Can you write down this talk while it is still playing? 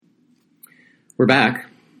We're back.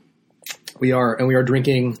 We are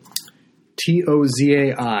drinking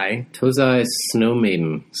Tozai Tozai Snow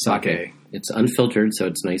Maiden sake. It's unfiltered, so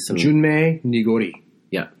it's nice and Junmei Nigori.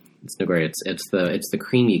 Yeah, it's nigori. It's the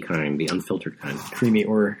creamy kind, the unfiltered kind. Creamy,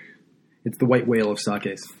 or it's the white whale of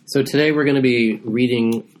sakes. So today we're going to be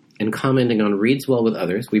reading and commenting on Reads Well with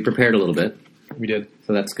Others. We prepared a little bit. We did.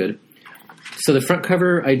 So that's good. So the front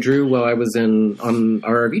cover I drew while I was on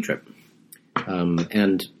our RV trip.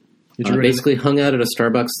 And basically hung out at a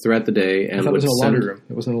Starbucks throughout the day. And I thought it was in a laundry room.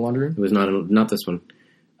 It wasn't in a laundry room? It was not this one.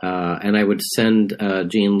 And I would send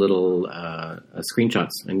Jean little screenshots,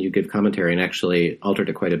 and you give commentary, and actually altered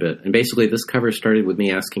it quite a bit. And basically this cover started with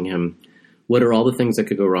me asking him, what are all the things that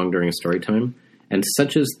could go wrong during a story time? And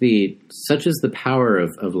such is the power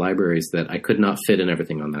of libraries that I could not fit in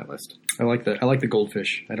everything on that list. I like that. I like the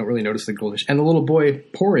goldfish. I don't really notice the goldfish. And the little boy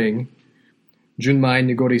pouring Junmei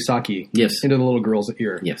Nigori sake into the little girl's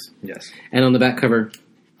ear. Yes. Yes. And on the back cover,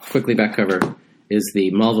 is the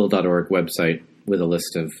Malville.org website with a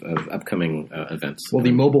list of upcoming events. Well,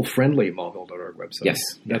 the mobile-friendly Malville.org website. Yes.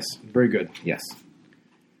 That's very good. Yes.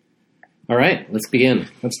 All right, let's begin.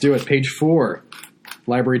 Let's do it. Page 4,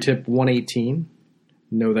 library tip 118,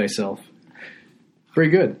 know thyself. Very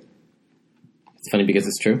good. It's funny because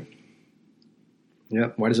it's true. Yeah.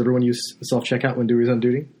 Why does everyone use self-checkout when Dewey's on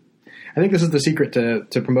duty? I think this is the secret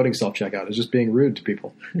to promoting self-checkout, is just being rude to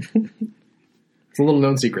people. It's a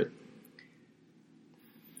little-known secret.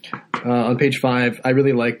 On page 5, I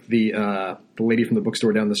really like the lady from the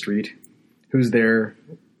bookstore down the street who's there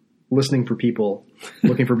listening for people,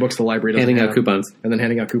 looking for books the library doesn't handing have, out coupons. And then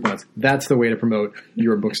handing out coupons. That's the way to promote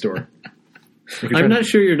your bookstore. I'm not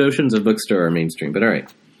sure your notions of bookstore are mainstream, but all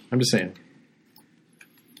right. I'm just saying.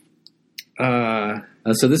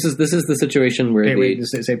 So this is the situation where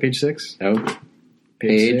say page 6. Oh,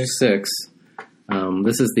 page 6.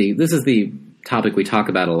 This is the topic we talk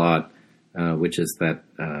about a lot, which is that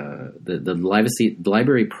the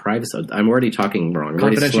library privacy. I'm already talking wrong. I'm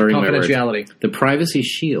already slurring my words. Confidentiality. The privacy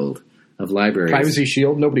shield of libraries. Privacy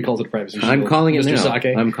shield. Nobody calls it a privacy shield. I'm calling it Mr. now.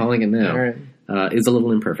 Sake. I'm calling it now. All right. Is a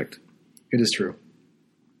little imperfect. It is true.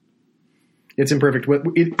 It's imperfect.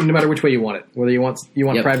 No matter which way you want it, whether you want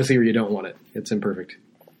privacy or you don't want it, it's imperfect.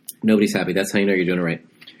 Nobody's happy. That's how you know you're doing it right.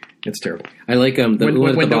 It's terrible. I like the one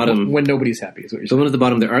at the bottom. When nobody's happy is what you're saying. The one at the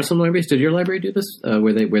bottom. There are some libraries. Did your library do this?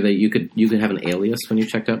 Where you could have an alias when you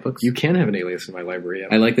checked out books? You can have an alias in my library. Yeah.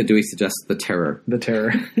 I like that Dewey suggests the terror. The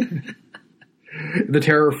terror. The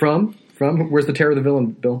terror from? Where's the terror of the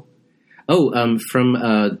villain, Bill? Oh, from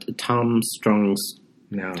Tom Strange's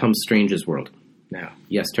World. No.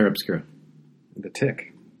 Yes, Terra Obscura. The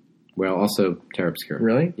Tick. Well, also Terra Obscura.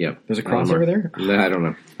 Really? Yeah. There's a crossover there? I don't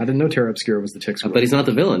know. I didn't know Terra Obscura was the Tick's world. But he's not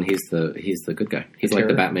the villain. He's the good guy. He's like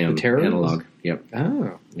the Batman analog. Yep.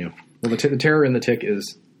 Oh. Yeah. Well, the terror in the Tick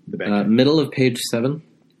is the bad guy. Middle of page 7.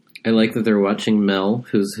 I like that they're watching Mel,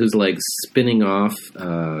 who's like spinning off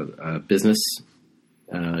business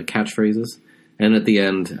catchphrases, and at the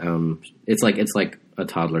end, it's like a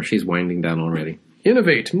toddler. She's winding down already.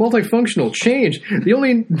 Innovate, multifunctional, change. The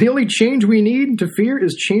only change we need to fear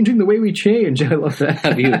is changing the way we change. I love that.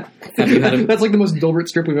 Have you had a... That's like the most Dilbert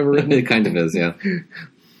strip we've ever written. It kind of is, yeah.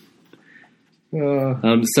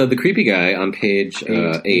 So the creepy guy on page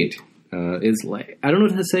 8 is like, I don't know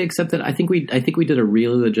what to say except that I think we did a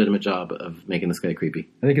really legitimate job of making this guy creepy.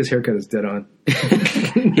 I think his haircut is dead on.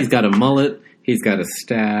 He's got a mullet. He's got a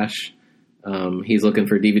stash. He's looking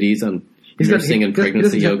for DVDs on nursing and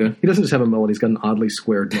pregnancy yoga. He doesn't just have a mullet. He's got an oddly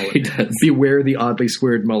squared mullet. He does. Beware the oddly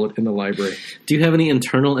squared mullet in the library. Do you have any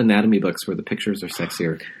internal anatomy books where the pictures are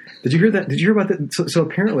sexier? Did you hear that? Did you hear about that? So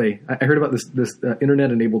apparently, I heard about this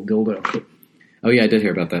internet-enabled dildo. Oh yeah, I did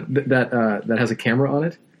hear about that. That has a camera on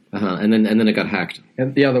it. And then it got hacked.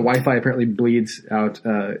 And yeah, the Wi-Fi apparently bleeds out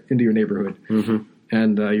into your neighborhood. Mm-hmm.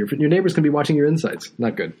 And your neighbors can be watching your insides.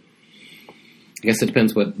 Not good. I guess it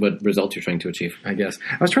depends what results you're trying to achieve. I guess.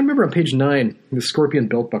 I was trying to remember on page 9, the scorpion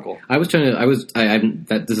belt buckle. This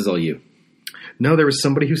is all you. No, there was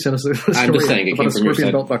somebody who sent us a story I'm just saying, it about came a from your scorpion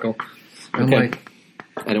side. belt buckle. I'm okay. like...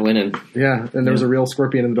 And it went in. Yeah, and there was a real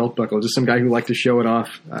scorpion in the belt buckle. Just some guy who liked to show it off.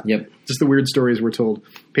 Yep. Just the weird stories we're told.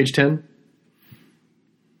 Page 10.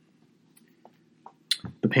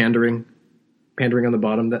 The pandering on the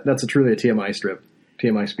bottom. That's truly a TMI strip.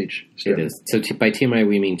 TMI speech strip. It is. So by TMI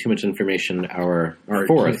we mean too much information. Our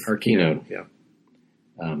keynote. Yeah.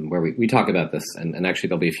 Where we talk about this, and actually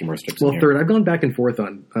there'll be a few more strips. Well, in third, I've gone back and forth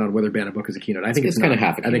on whether ban a book is a keynote. I think it's kind of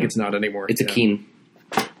half a keynote. I think it's not anymore. It's a keen,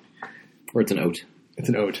 or it's an oat. It's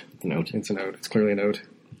an oat. It's an oat. It's an oat. It's clearly an oat.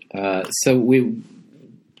 So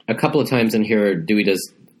a couple of times in here, Dewey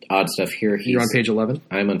does odd stuff here. You're on page 11?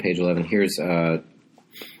 I'm on page 11. Here's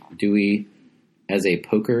Dewey as a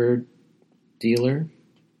poker dealer,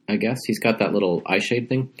 I guess. He's got that little eye shade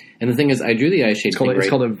thing. And the thing is, I drew the eye shade thing It's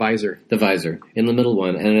called a visor. The visor. In the middle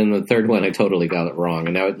one. And in the third one, I totally got it wrong.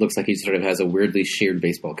 And now it looks like he sort of has a weirdly sheared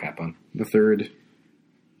baseball cap on. The third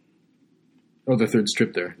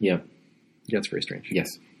strip there. Yeah. Yeah, it's very strange. Yes.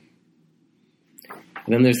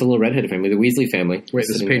 And then there's the little redheaded family, the Weasley family. Wait,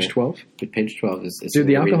 this is page 12? Page 12 is Dude,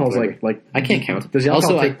 the alcohol's like... I can't count. Does the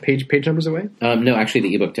alcohol take page numbers away? No, actually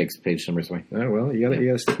the ebook takes page numbers away. Oh, well,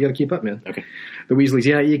 you gotta keep up, man. Okay. The Weasleys,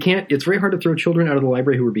 yeah, you can't... It's very hard to throw children out of the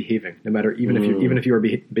library who are behaving, no matter... Even if you are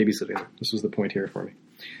babysitting them. This was the point here for me.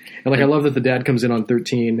 And, I love that the dad comes in on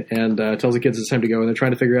 13 and tells the kids it's time to go, and they're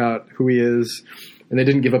trying to figure out who he is, and they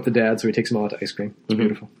didn't give up the dad, so he takes them all out to ice cream. It's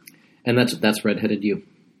beautiful. And that's redheaded you.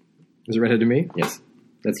 Is it redheaded to me? Yes.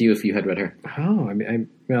 That's you if you had red hair. Oh, I'm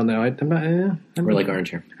not. Or like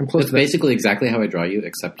orange hair. I'm close. That's basically exactly how I draw you,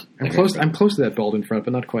 except I'm close to that bald in front,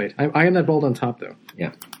 but not quite. I am that bald on top, though.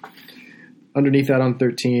 Yeah. Underneath that, on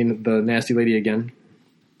 13, the nasty lady again.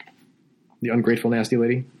 The ungrateful nasty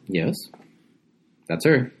lady. Yes, that's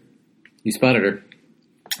her. You spotted her.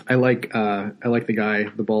 I like the guy,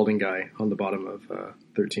 the balding guy, on the bottom of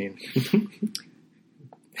 13.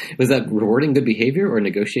 Was that rewarding good behavior or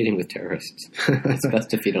negotiating with terrorists? It's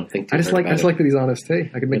best if you don't think too I just like that he's honest. Hey,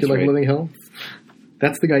 I could make it like a living hell.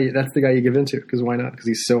 That's the guy you give into, because why not? Because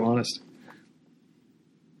he's so honest.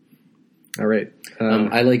 All right.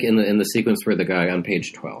 I like in the sequence where the guy on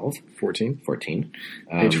page 12. 14.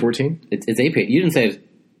 Page 14? It's a page. You didn't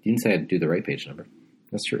say I'd do the right page number.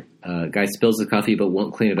 That's true. Guy spills the coffee but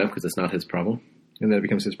won't clean it up because it's not his problem. And then it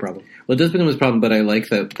becomes his problem. Well, it does become his problem, but I like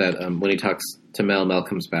that when he talks to Mel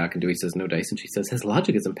comes back and Dewey says no dice, and she says his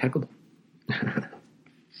logic is impeccable.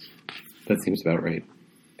 That seems about right.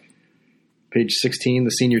 Page 16,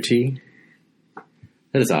 the senior T.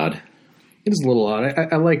 That is odd. It is a little odd.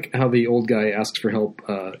 I like how the old guy asks for help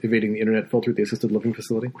evading the internet filter at the assisted living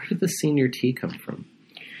facility. Where did the senior T come from?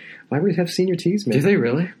 Libraries have senior Ts, man. Do they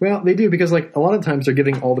really? Well, they do, because a lot of times they're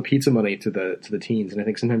giving all the pizza money to the teens, and I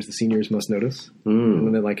think sometimes the seniors must notice. And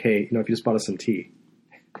then they're like, hey, if you just bought us some tea.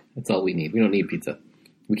 That's all we need. We don't need pizza.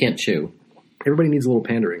 We can't chew. Everybody needs a little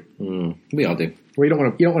pandering. We all do. Well, you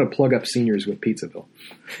don't want to plug up seniors with pizza, Bill.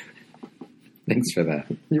 Thanks for that.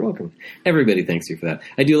 You're welcome. Everybody thanks you for that.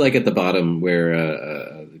 I do like at the bottom where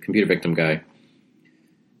the computer victim guy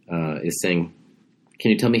is saying, can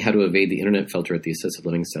you tell me how to evade the internet filter at the assisted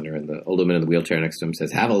living center? And the old woman in the wheelchair next to him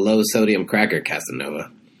says, have a low sodium cracker,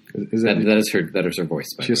 Casanova. That is her voice.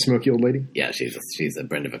 She's a smoky old lady? Yeah, she's a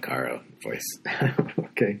Brenda Vaccaro voice.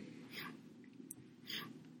 Okay.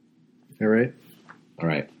 All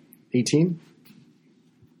right. 18.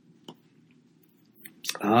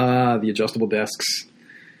 The adjustable desks.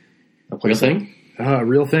 Real thing?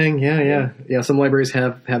 Real thing. Yeah. Some libraries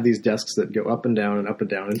have these desks that go up and down, at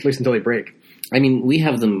least until they break. I mean, we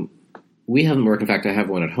have them work. In fact, I have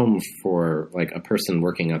one at home for a person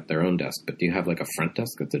working at their own desk. But do you have a front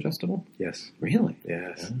desk that's adjustable? Yes. Really?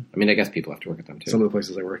 Yes. Yeah. I mean, I guess people have to work at them too. Some of the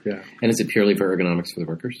places I work, yeah. And is it purely for ergonomics for the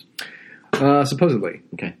workers? Supposedly.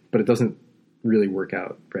 Okay. But it doesn't really work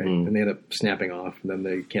out, right? And they end up snapping off, and then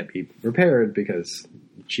they can't be repaired because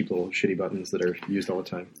cheap little shitty buttons that are used all the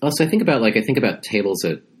time. Also, I think about tables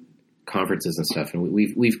at conferences and stuff, and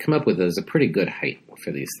we've come up with it as a pretty good height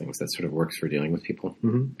for these things that sort of works for dealing with people.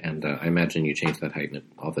 And I imagine you change that height and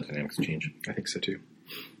all the dynamics change. I think so too.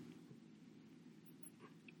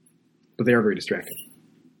 But they are very distracting.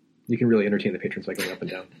 You can really entertain the patrons by going up and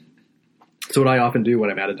down. So what I often do when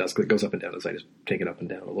I'm at a desk that goes up and down is I just take it up and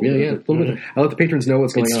down a little bit. I let the patrons know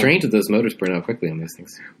what's going on. It's strange that those motors burn out quickly on these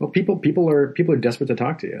things. Well, people are desperate to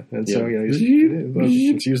talk to you, and so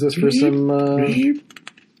let's use this for some.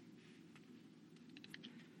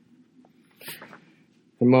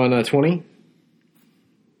 I'm on 20.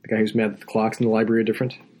 The guy who's mad that the clocks in the library are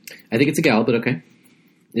different. I think it's a gal, but okay.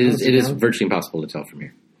 It is virtually impossible to tell from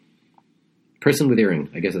here. Person with earring,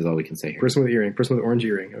 I guess is all we can say here. Person with earring. Person with orange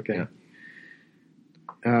earring. Okay. Yeah.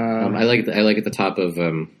 I like at the top of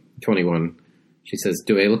 21. She says,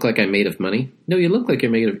 "Do I look like I'm made of money? No, you look like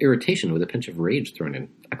you're made of irritation with a pinch of rage thrown in."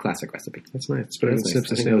 A classic recipe. That's nice. It's better than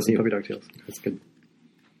snips and snails and puppy dog tails. That's good.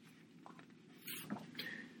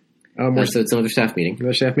 So it's another staff meeting.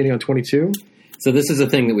 Another staff meeting on 22. So this is a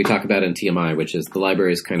thing that we talk about in TMI, which is the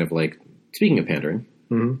library is kind of like, speaking of pandering,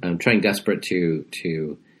 trying desperate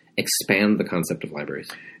to expand the concept of libraries.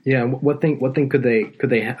 Yeah, what thing could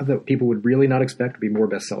they have that people would really not expect to be more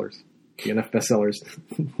bestsellers? Be enough bestsellers.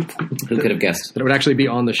 Who could have guessed? That it would actually be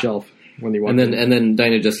on the shelf when they walk in. And then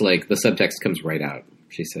Dinah just the subtext comes right out.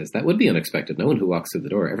 She says, "That would be unexpected. No one who walks through the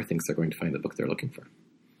door ever thinks they're going to find the book they're looking for."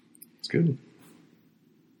 It's good.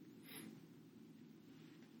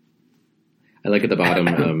 I like at the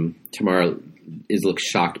bottom, Tamara looks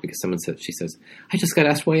shocked because she says, "I just got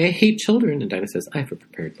asked why I hate children." And Dinah says, "I have a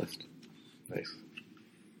prepared list." Nice.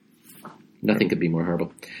 Nothing could be more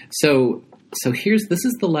horrible. So this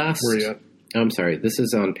is the last. Where are you at? I'm sorry. This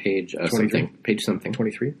is on page something. Page something.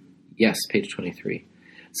 23? Yes, page 23.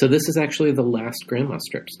 So this is actually the last grandma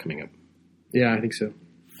strips coming up. Yeah, I think so.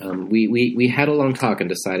 We had a long talk and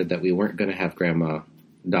decided that we weren't going to have grandma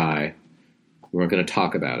die. We weren't going to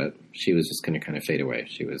talk about it. She was just going to kind of fade away.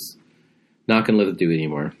 She was not going to live with Dewey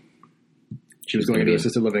anymore. She was going to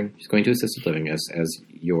assisted living. She's going to assisted living, as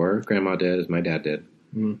your grandma did, as my dad did,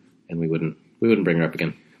 and we wouldn't bring her up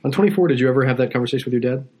again. On 24, did you ever have that conversation with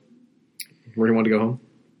your dad, where he wanted to go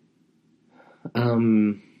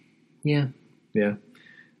home? Yeah.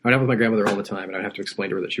 I would have with my grandmother all the time, and I'd have to explain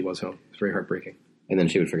to her that she was home. It's very heartbreaking. And then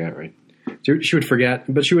she would forget, right? She would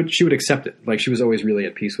forget, but she would accept it. Like, she was always really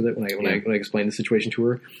at peace with it when I explained the situation to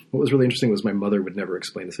her. What was really interesting was my mother would never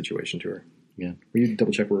explain the situation to her. Yeah. Will you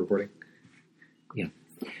double check we're recording? Yeah.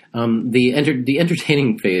 The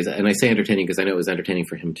entertaining phase, and I say entertaining because I know it was entertaining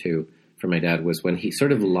for him too, for my dad, was when he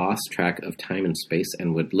sort of lost track of time and space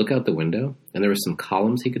and would look out the window, and there were some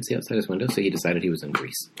columns he could see outside his window, so he decided he was in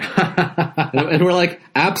Greece. and we're like,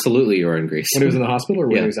 absolutely, you're in Greece. When he was in the hospital, or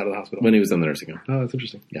when he was out of the hospital? When he was in the nursing home. Oh, that's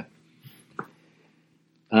interesting. Yeah.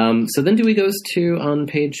 So then Dewey goes to, on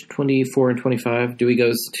page 24 and 25, Dewey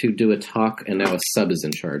goes to do a talk, and now a sub is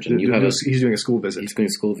in charge. And he's doing a school visit. He's doing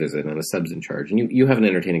a school visit, and a sub's in charge. And you have an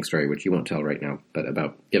entertaining story, which you won't tell right now, but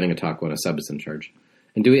about giving a talk when a sub is in charge.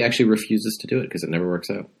 And Dewey actually refuses to do it because it never works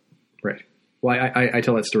out. Right. Well, I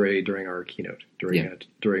tell that story during our keynote,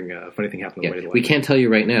 during a funny thing happened on the way to the We can't tell you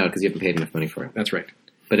right now because you haven't paid enough money for it. That's right.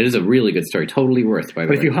 But it is a really good story, totally worth, by the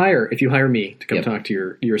way. But if you hire me to come talk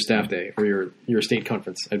to your staff day or your state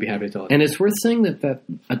conference, I'd be happy to tell it. And it's worth saying that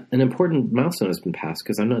an important milestone has been passed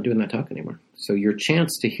because I'm not doing that talk anymore. So your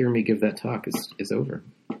chance to hear me give that talk is over.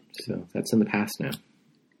 So that's in the past now.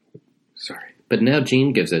 Sorry. But now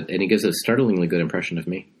Gene gives it, and he gives a startlingly good impression of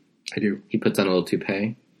me. I do. He puts on a little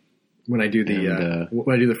toupee. When I do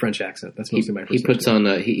the French accent, that's mostly my first. He puts on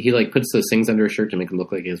he like puts those things under his shirt to make him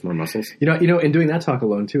look like he has more muscles. You know, in doing that talk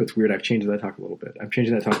alone too, it's weird. I've changed that talk a little bit. I'm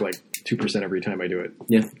changing that talk like 2% every time I do it.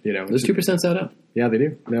 Yeah, you know, those 2% add up. Yeah, they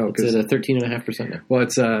do. No, it's at 13.5% now. Well,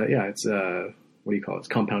 it's what do you call it? It's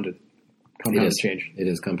compounded. Compounded change. It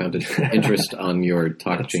is compounded interest on your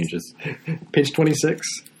talk changes. Page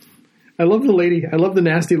 26. I love the lady. I love the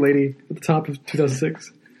nasty lady at the top of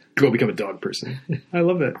 2006. Go become a dog person. I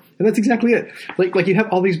love that. And that's exactly it. Like you have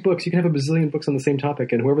all these books. You can have a bazillion books on the same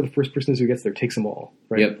topic, and whoever the first person is who gets there takes them all.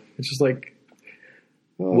 Right? Yep. It's just like...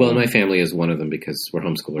 Well, my family is one of them because we're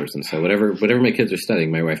homeschoolers, and so whatever my kids are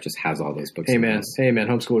studying, my wife just has all those books. Hey man,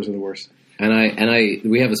 homeschoolers are the worst. And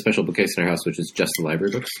we have a special bookcase in our house, which is just the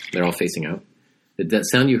library books. They're all facing out. That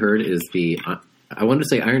sound you heard is the... I wanted to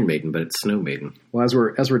say Iron Maiden, but it's Snow Maiden. Well, as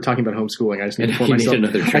we're talking about homeschooling, I just need to pour myself. Need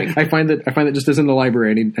another drink. I find that just as in the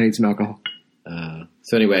library, I need some alcohol.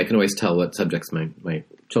 So anyway, I can always tell what subjects my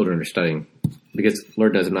children are studying because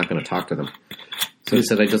Lord knows I'm not going to talk to them. So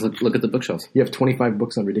instead, I just look at the bookshelves. You have 25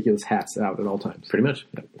 books on ridiculous hats out at all times. Pretty much.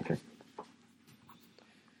 Yep. Okay.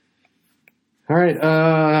 All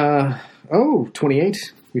right.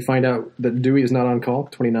 28. We find out that Dewey is not on call.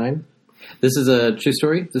 29. This is a true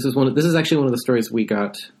story. This is actually one of the stories we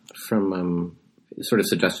got from sort of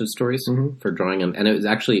suggested stories for drawing, and it was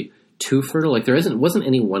actually two fertile. Like wasn't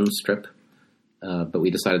any one strip, but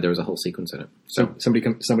we decided there was a whole sequence in it. So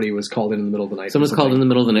somebody was called in the middle of the night. Someone was called in the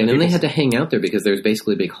middle of the night, and they had to hang out there because there was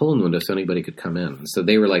basically a big hole in the window, so anybody could come in. So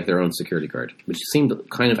they were like their own security guard, which seemed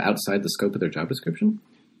kind of outside the scope of their job description.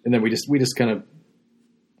 And then we just kind of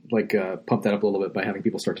like pumped that up a little bit by having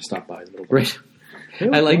people start to stop by in the middle of the night. Right.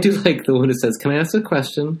 I like the one who says, "Can I ask a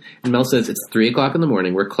question?" And Mel says, "It's 3:00 in the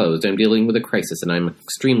morning. We're closed. I'm dealing with a crisis, and I'm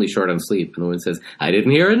extremely short on sleep." And the woman says, "I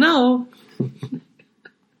didn't hear a no."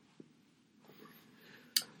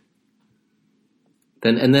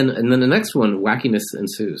 Then the next one, wackiness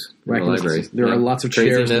ensues in the library. There are lots of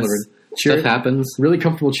chairs delivered. Stuff happens. Really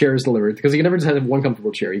comfortable chairs delivered because you can never just have one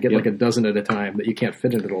comfortable chair. You get like a dozen at a time that you can't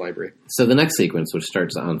fit into the library. So the next sequence, which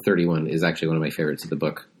starts on 31, is actually one of my favorites of the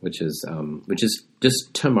book, which is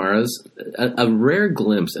just Tamara's a rare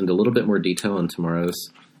glimpse into a little bit more detail on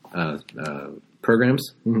Tamara's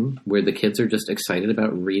programs, where the kids are just excited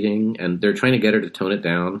about reading and they're trying to get her to tone it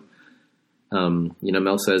down.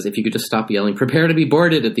 Mel says, "If you could just stop yelling, prepare to be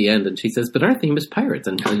boarded," at the end, and she says, "But our theme is pirates,"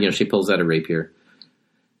 and she pulls out a rapier.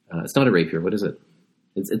 It's not a rapier. What is it?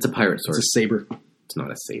 It's a pirate sword. It's a saber. It's not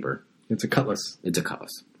a saber. It's a cutlass. It's a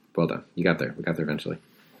cutlass. Well done. You got there. We got there eventually.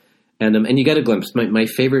 And you get a glimpse. My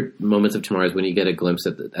favorite moments of Tamara is when you get a glimpse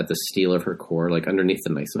at the steel of her core, like underneath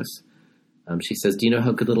the niceness. She says, "Do you know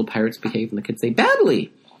how good little pirates behave?" And the kids say,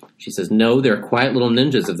 "Badly." She says, "No, they're quiet little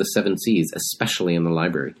ninjas of the seven seas, especially in the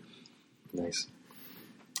library." Nice.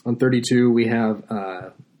 On 32, we have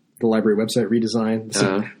the library website redesign.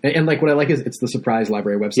 And like what I like is it's the surprise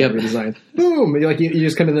library website redesign. Boom! You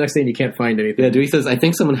just come in the next day and you can't find anything. Yeah, Dewey says, "I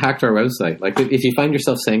think someone hacked our website." Like if you find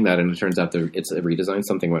yourself saying that and it turns out it's a redesign,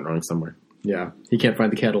 something went wrong somewhere. Yeah, he can't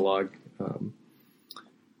find the catalog.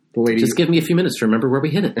 The lady, just give me a few minutes to remember where we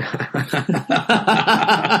hid it.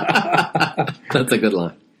 That's a good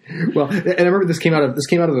line. Well, and I remember this came out of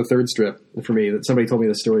the third strip for me. That somebody told me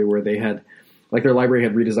the story where they had, like, their library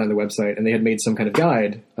had redesigned the website and they had made some kind of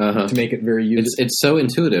guide to make it very useful. It's so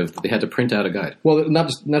intuitive that they had to print out a guide. Well, not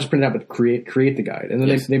just print it out, but create the guide. And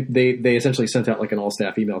then they essentially sent out like an all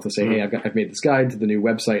staff email to say, "Hey, I've made this guide to the new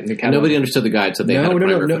website." And nobody understood the guide, so they had a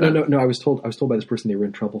primer for that. No. I was told by this person they were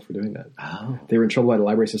in trouble for doing that. Oh, they were in trouble by the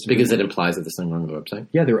library system because it implies that there's something wrong with the website.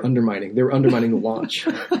 Yeah, they were undermining the launch.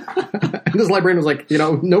 And this librarian was like,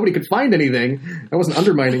 nobody could find anything. I wasn't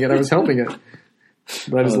undermining it; I was helping it.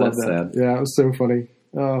 But I just love that. Sad. Yeah, it was so funny.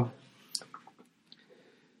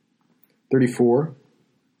 34.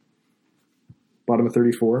 Bottom of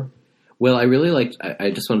 34. Well, I really liked,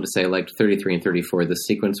 I just wanted to say I liked 33 and 34, the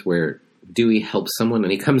sequence where Dewey helps someone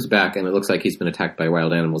and he comes back and it looks like he's been attacked by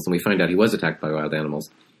wild animals, and we find out he was attacked by wild animals.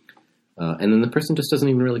 And then the person just doesn't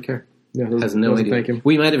even really care. Yeah, has no idea. Thank him.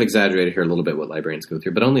 We might have exaggerated here a little bit what librarians go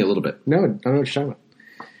through, but only a little bit. No, I don't know what you're talking about.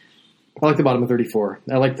 I like the bottom of 34.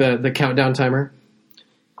 I like the countdown timer.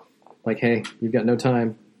 Like, hey, you've got no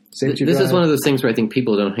time. This is one of those things where I think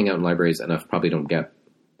people who don't hang out in libraries enough probably don't get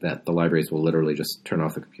that the libraries will literally just turn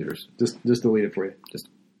off the computers. Just delete it for you.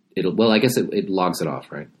 I guess it logs it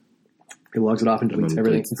off, right? It logs it off and deletes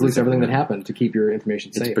everything. It deletes everything that happened to keep your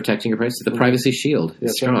information safe. It's protecting your privacy. The privacy shield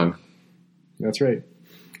is strong. That's right.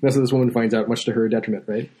 That's what this woman finds out, much to her detriment,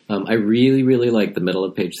 right? I really, really like the middle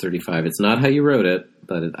of page 35. It's not how you wrote it,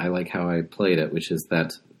 but I like how I played it, which is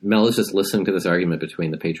that Mel is just listening to this argument between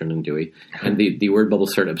the patron and Dewey, and the word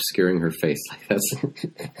bubbles start obscuring her face. Like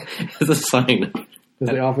that's a sign. As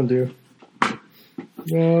they often do.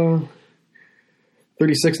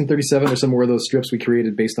 36 and 37 are some more of those strips we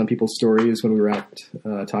created based on people's stories when we were out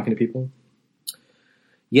talking to people.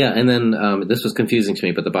 Yeah, and then this was confusing to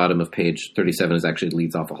me, but the bottom of page 37 actually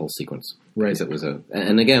leads off a whole sequence. Right. It was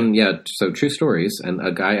and again, so true stories, and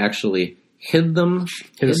a guy actually hid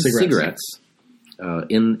cigarettes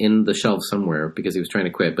in the shelf somewhere because he was trying to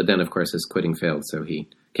quit, but then, of course, his quitting failed, so he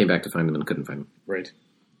came back to find them and couldn't find them. Right.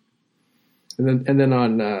 And then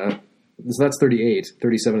on, so that's 38,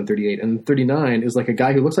 37 and 38, and 39 is like a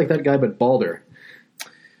guy who looks like that guy, but balder.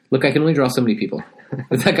 Look, I can only draw so many people.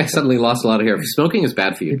 But that guy suddenly lost a lot of hair. Smoking is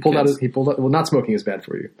bad for you. He pulled out. Well, not smoking is bad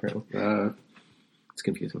for you. Apparently, it's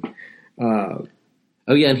confusing. Oh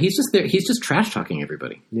yeah, and he's just there. He's just trash talking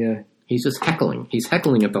everybody. Yeah, he's just heckling. He's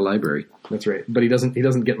heckling at the library. That's right. But he doesn't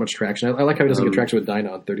get much traction. I like how he doesn't get traction with Dinah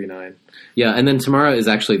on 39. Yeah, and then Tamara is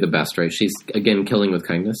actually the best, right? She's again killing with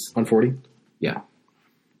kindness on 40. Yeah,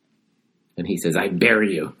 and he says, "I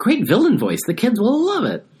bury you." Great villain voice. The kids will love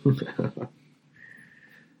it.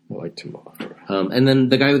 I like Tamara. And then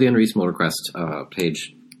the guy with the unreasonable request,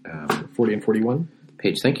 page 40 and 41.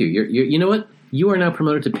 Page, thank you. You know what? You are now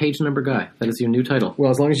promoted to page number guy. That is your new title.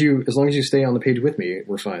 Well, as long as you stay on the page with me,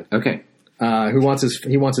 we're fine. Okay. He wants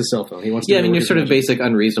his cell phone. He wants. Yeah, I mean, your sort of basic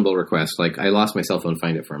unreasonable request, like I lost my cell phone,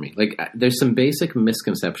 find it for me. Like there's some basic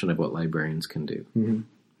misconception of what librarians can do,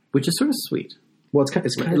 which is sort of sweet. Well, it's kind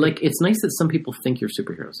of like it's nice that some people think you're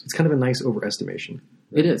superheroes. It's kind of a nice overestimation.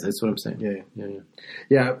 Right? It is. That's what I'm saying.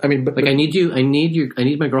 Yeah. I mean, but I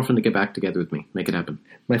need my girlfriend to get back together with me. Make it happen.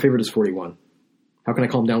 My favorite is 41. How can I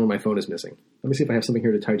calm down when my phone is missing? Let me see if I have something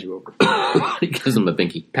here to tide you over. He gives him a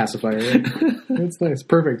binky pacifier. Right? That's nice.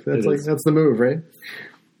 Perfect. That's the move, right?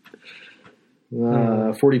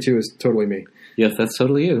 42 is totally me. Yes, that's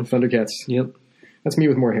totally you. Thundercats. Yep. That's me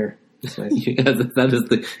with more hair. That's nice. Yeah,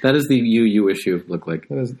 that is the you wish you look like.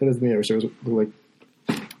 That is me. I wish I was look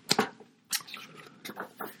like.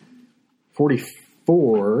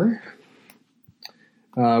 44.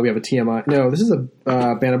 We have a TMI. No, this is a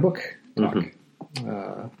ban a book talk.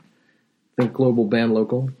 Think global, ban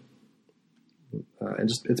local. And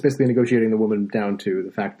it's basically negotiating the woman down to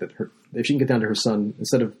the fact that if she can get down to her son,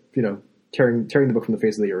 instead of tearing the book from the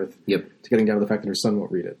face of the earth, to getting down to the fact that her son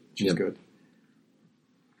won't read it. She's good.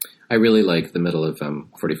 I really like the middle of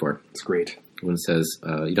 44. It's great. When it says,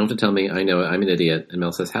 you don't have to tell me, I know I'm an idiot. And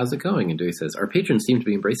Mel says, how's it going? And Dewey says, our patrons seem to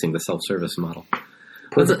be embracing the self-service model.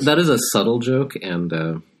 That is a subtle joke,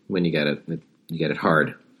 and when you get it, you get it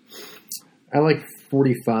hard. I like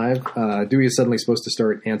 45. Dewey is suddenly supposed to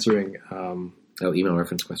start answering email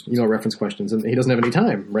reference questions, and he doesn't have any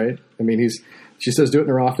time, right? I mean, she says do it in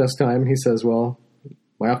her off desk time. He says, well,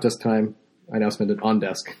 my off desk time, I now spend it on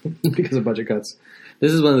desk because of budget cuts.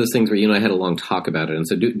 This is one of those things where you and I had a long talk about it, and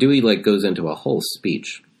so Dewey goes into a whole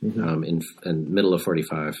speech in middle of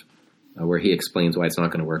 45 where he explains why it's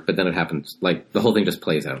not going to work, but then it happens. Like the whole thing just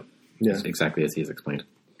plays out exactly as he's explained.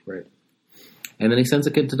 Right. And then he sends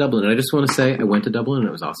a kid to Dublin, and I just want to say I went to Dublin and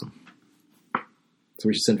it was awesome. So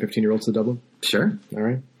we should send 15-year-olds to Dublin? Sure. All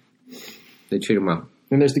right. They treat him well.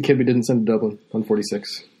 And there's the kid we didn't send to Dublin on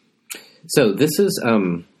 46. So this is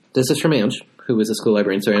from Ange, who is a school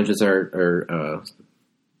librarian. So Ange is our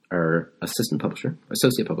associate publisher.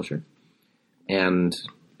 And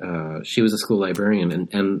she was a school librarian.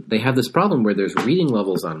 And they have this problem where there's reading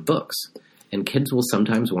levels on books. And kids will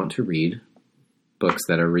sometimes want to read books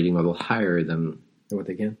that are reading level higher than what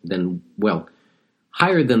they can.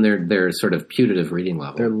 Higher than their sort of putative reading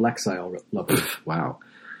level. Their Lexile level. Wow.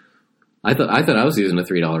 I thought I was using a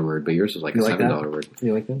 $3 word, but yours was like a $7 word.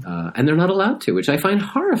 You like that? And they're not allowed to, which I find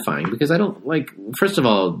horrifying because I don't like. First of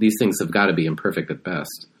all, these things have got to be imperfect at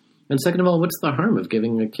best. And second of all, what's the harm of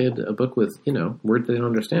giving a kid a book with words they don't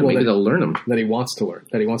understand? Maybe they'll learn them. That he wants to learn.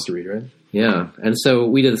 That he wants to read, right? Yeah. And so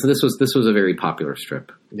we did. So this was a very popular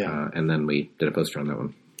strip. Yeah. And then we did a poster on that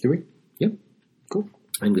one. Did we? Yep. Cool.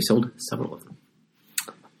 And we sold several of them.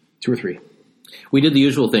 2 or 3. We did the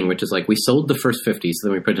usual thing, which is like we sold the first 50, so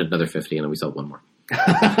then we printed another 50, and then we sold one more.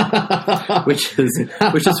 which is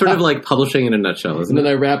sort of like publishing in a nutshell, isn't it? And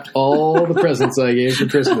then I wrapped all the presents I gave for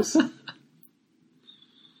Christmas. And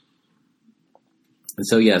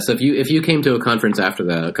so so if you came to a conference after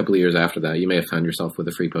that, a couple of years after that, you may have found yourself with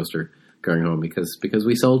a free poster going home because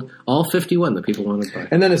we sold all 51 that people wanted to buy.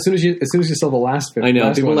 And then as soon as you sell the last 50, I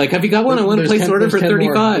know people are like, have you got one? I want to place an order for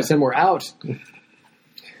 35. There's 10 more out.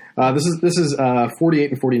 This is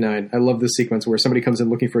 48 and 49. I love this sequence where somebody comes in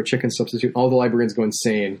looking for a chicken substitute. All the librarians go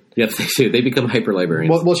insane. Yes, they do. They become hyper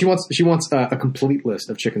librarians. Well, she wants a complete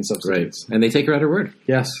list of chicken substitutes. Right, and they take her at her word.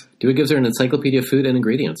 Yes. Dewey gives her an encyclopedia of food and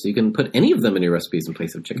ingredients. You can put any of them in your recipes in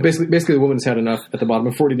place of chicken. Basically, the woman has had enough at the bottom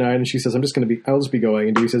of 49, and she says, I'll just be going.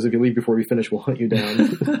 And Dewey says, if you leave before we finish, we'll hunt you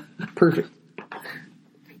down. Perfect.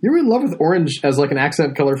 You were in love with orange as like an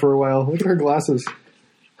accent color for a while. Look at her glasses.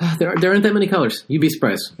 There aren't that many colors. You'd be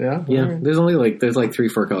surprised. Yeah? Yeah. Right. There's like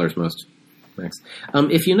 3-4 colors most. Max.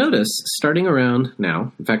 If you notice, starting around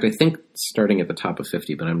now, in fact, I think starting at the top of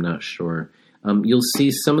 50, but I'm not sure, you'll see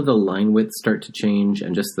some of the line width start to change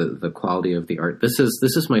and just the quality of the art. This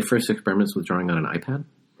is my first experiments with drawing on an iPad,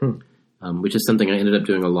 which is something I ended up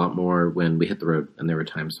doing a lot more when we hit the road, and there were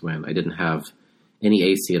times when I didn't have any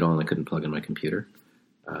AC at all and I couldn't plug in my computer.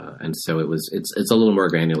 And so it's a little more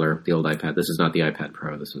granular, the old iPad. This is not the iPad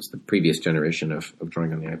Pro. This was the previous generation of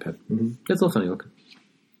drawing on the iPad. Mm-hmm. It's a little funny looking.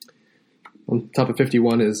 On top of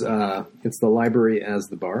 51 is it's the library as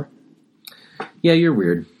the bar. Yeah, you're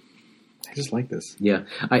weird. I just like this. Yeah.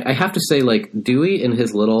 I have to say, like, Dewey in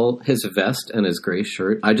his vest and his gray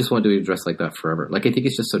shirt, I just want Dewey to dress like that forever. Like, I think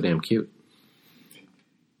it's just so damn cute.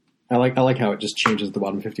 I like how it just changes at the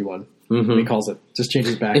bottom of 51. Mm-hmm. He calls it. Just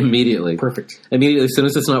changes back. Immediately. Perfect. Immediately. As soon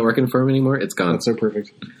as it's not working for him anymore, it's gone. That's so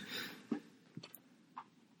perfect.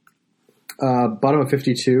 Bottom of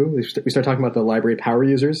 52, we start talking about the library power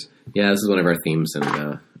users. Yeah, this is one of our themes in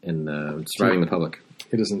Surviving the Public.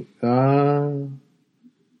 It isn't.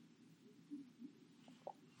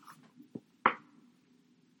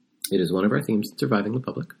 It is one of our themes in Surviving the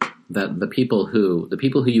Public. That the people who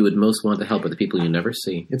you would most want to help are the people you never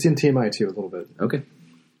see. It's in TMI too, a little bit. Okay.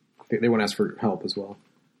 They want to ask for help as well.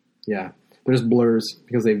 Yeah. There's blurs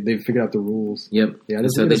because they've figured out the rules. Yep. Yeah.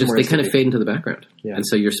 So they kind of fade into the background. Yeah. And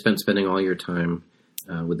so you're spending all your time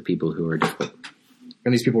with the people who are difficult.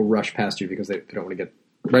 And these people rush past you because they don't want to get...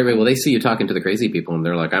 Right. Well, they see you talking to the crazy people and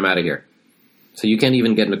they're like, I'm out of here. So you can't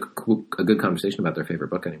even get in a good conversation about their favorite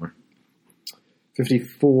book anymore.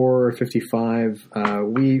 54, 55.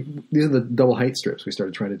 These are the double height strips we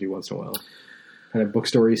started trying to do once in a while. Kind of book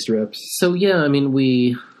story strips. So yeah, I mean,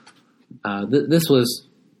 this was,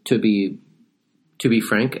 to be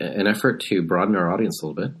frank, an effort to broaden our audience a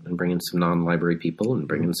little bit and bring in some non-library people and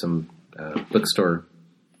bring in some bookstore,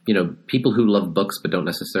 people who love books but aren't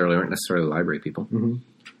necessarily library people.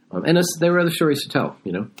 Mm-hmm. And there were other stories to tell,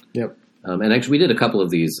 Yep. And actually, we did a couple of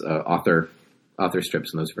these author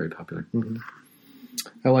strips, and those are very popular. Mm-hmm.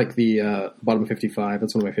 I like the Bottom 55.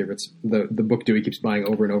 That's one of my favorites. The book Dewey keeps buying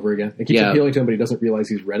over and over again. It keeps appealing to him, but he doesn't realize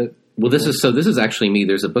he's read it. Well, this is actually me.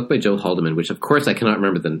 There's a book by Joe Haldeman, which of course I cannot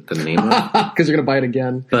remember the name of. Because you're going to buy it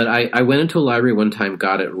again. But I went into a library one time,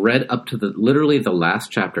 got it, read up to literally the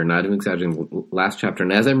last chapter, not even exaggerating, last chapter.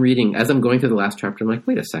 And as I'm going through the last chapter, I'm like,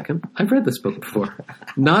 wait a second, I've read this book before.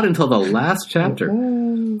 Not until the last chapter.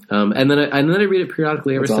 And then I read it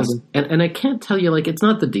periodically ever since. Awesome. And I can't tell you, like, it's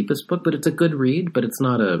not the deepest book, but it's a good read, but it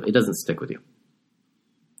doesn't stick with you.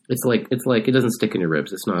 It's like it doesn't stick in your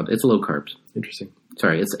ribs. It's low carbs. Interesting.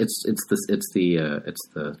 Sorry, it's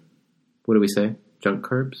the what do we say? Junk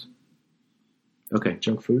carbs? Okay.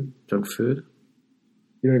 Junk food? Junk food?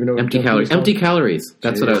 You don't even know what empty calories. Empty calories.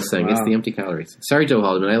 That's what I was saying. Wow. It's the empty calories. Sorry, Joe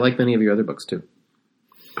Haldeman. I like many of your other books too.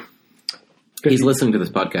 He's listening to this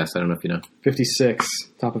podcast. I don't know if you know. 56.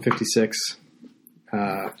 Top of 56.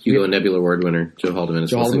 Hugo Nebula Award winner Joe Haldeman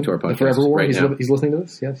is listening to our podcast the Forever War. right now. He's listening to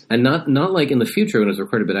this, yes. And not like in the future when it's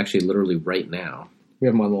recorded, but actually literally right now. We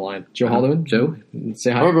have him on the line. Joe Haldeman? Joe?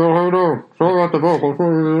 Say hi. Hey, Bill, how you doing? Sorry about the book.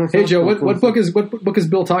 Hey, Joe, what book is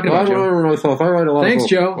Bill talking about, Joe? I write myself. I write a lot Thanks, of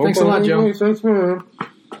books. Joe. Thanks a lot, Joe. Thanks, man.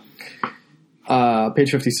 Page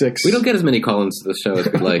 56. We don't get as many call-ins to the show as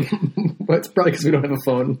we'd like. Well, it's probably because we don't have a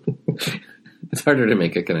phone. It's harder to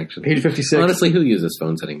make a connection. Page 56. Honestly, who uses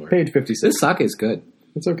phones anymore? Page 56. This sake is good.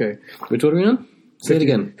 It's okay. Which one are we on? Say it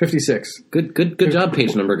again. 56. Good job,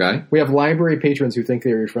 page number guy. We have library patrons who think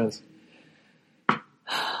they're your friends.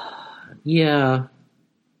 Yeah.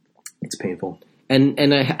 It's painful.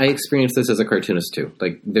 And I experience this as a cartoonist too.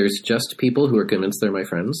 Like, there's just people who are convinced they're my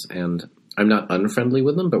friends, and I'm not unfriendly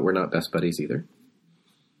with them, but we're not best buddies either.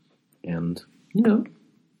 And,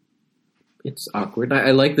 it's awkward.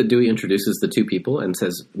 I like that Dewey introduces the two people and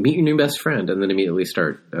says, meet your new best friend, and then immediately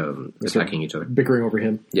start attacking each other. Bickering over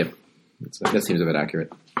him. Yep. That seems a bit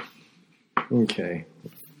accurate. Okay.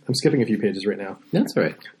 I'm skipping a few pages right now. That's all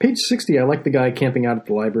right. Page 60, I like the guy camping out at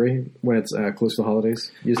the library when it's close to the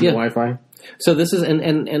holidays, using the Wi-Fi. So this is,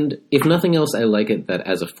 and if nothing else, I like it that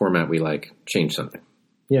as a format we change something.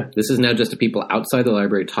 Yeah. This is now just the people outside the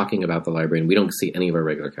library talking about the library, and we don't see any of our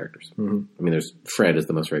regular characters. Mm-hmm. I mean, there's Fred is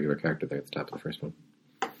the most regular character there at the top of the first one.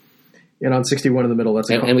 And on 61 in the middle,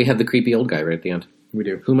 and we have the creepy old guy right at the end. We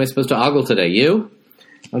do. Who am I supposed to ogle today? You?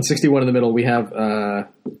 On 61 in the middle, we have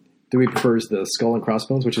Dewey prefers the Skull and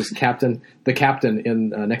Crossbones, which is the captain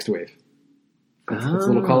in Next Wave. It's a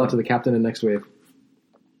little call out to the captain in Next Wave.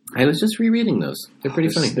 I was just rereading those. They're pretty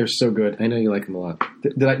funny. They're so good. I know you like them a lot.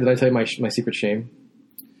 Did I tell you my secret shame?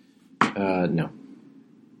 No.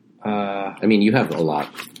 I mean, you have a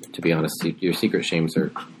lot. To be honest, your secret shames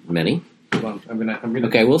are many. Hold on, I'm gonna.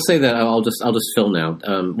 Okay, we'll say that. I'll just fill now.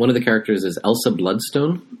 One of the characters is Elsa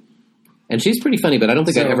Bloodstone, and she's pretty funny. But I don't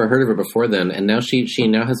think I'd ever heard of her before then. And now she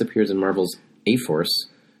now appears in Marvel's A-Force,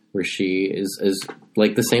 where she is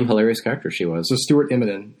like the same hilarious character she was. So Stuart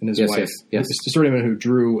Immonen and his wife. Yes. Stuart Immonen, who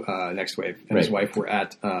drew Next Wave, and his wife were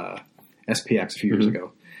at SPX a few years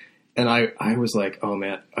ago. And I was like, oh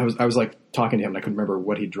man, I was like talking to him and I couldn't remember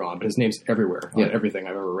what he'd drawn, but his name's everywhere on everything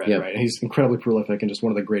I've ever read, right? And he's incredibly prolific and just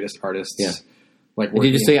one of the greatest artists. Yeah. Like,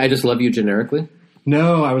 did you say I just love you generically?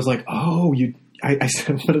 No, I was like, oh, you. I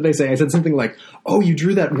said, what did I say? I said something like, oh, you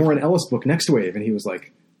drew that Warren Ellis book, Next Wave, and he was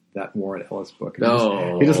like, that Warren Ellis book.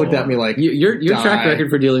 And he just looked at me like, your track record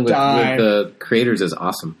for dealing with the creators is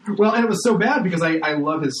awesome. Well, and it was so bad because I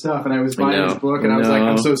love his stuff and I was buying his book and I was like,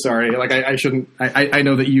 I'm so sorry. Like I shouldn't. I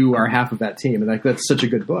know that you are half of that team and like that's such a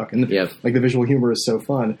good book and like the visual humor is so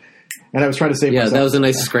fun. And I was trying to save myself. That was a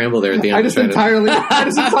nice scramble there at the end. I just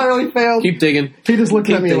entirely failed. Keep digging. He just looked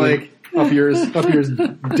at me like, up yours,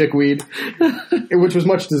 dickweed, which was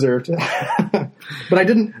much deserved. But I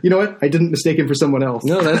didn't. You know what? I didn't mistake him for someone else.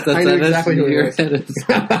 No, I knew exactly who he was.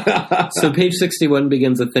 So page 61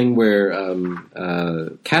 begins a thing where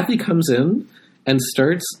Kathy comes in and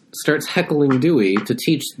starts heckling Dewey to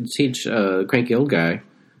teach cranky old guy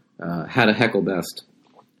how to heckle best.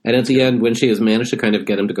 And at the end, when she has managed to kind of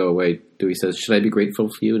get him to go away, Dewey says, "Should I be grateful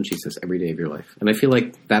for you?" And she says, "Every day of your life." And I feel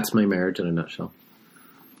like that's my marriage in a nutshell.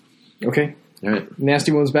 Okay. All right.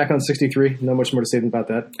 Nasty Woman's back on 63. Not much more to say about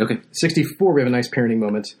that. Okay. 64, we have a nice parenting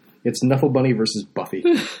moment. It's Nuffle Bunny versus Buffy.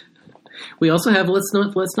 We also have let's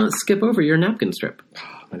not skip over your napkin strip.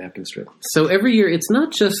 My napkin strip. So every year, it's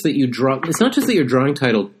not just that your drawing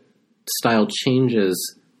title style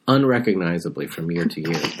changes unrecognizably from year to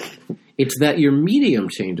year. It's that your medium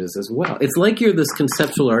changes as well. It's like you're this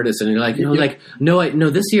conceptual artist, and you're like,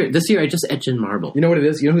 this year I just etch in marble. You know what it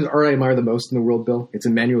is? You know whose art I admire the most in the world, Bill? It's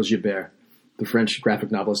Emmanuel Gibert, the French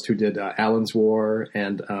graphic novelist who did Alan's War.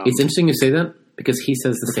 And it's interesting you say that because he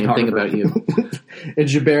says the same thing about you. And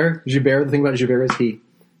Gibert, the thing about Gibert is he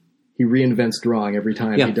he reinvents drawing every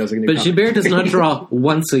time he does a new but comic. Joubert does not draw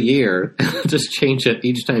once a year. Just change it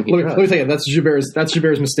each time he draws. Let me tell you, that's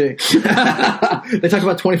Joubert's mistake. They talk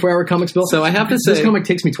about 24-hour comics, Bill. So I have to say, this comic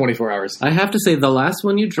takes me 24 hours. I have to say, the last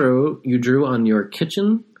one you drew on your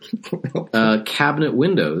kitchen cabinet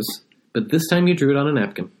windows, but this time you drew it on a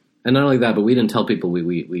napkin. And not only that, but we didn't tell people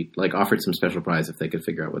we like offered some special prize if they could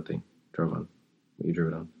figure out what they drove on. What you drew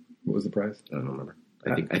it on. What was the prize? I don't remember.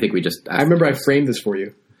 I think we just. I remember I framed this for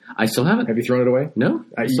you. I still have it. Have you thrown it away? No,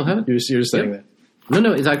 I still have it. You're just saying that.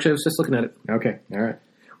 No. It's actually I was just looking at it. Okay, all right.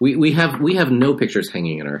 We have no pictures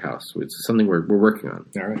hanging in our house. It's something we're working on.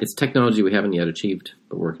 All right. It's technology we haven't yet achieved,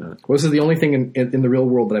 but we're working on it. Well, this is the only thing in the real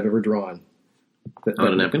world that I've ever drawn. On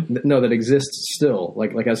a napkin? No, that exists still,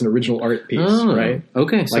 like as an original art piece, right?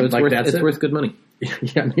 Okay, so it's worth good money.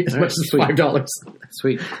 Yeah, as much as $5.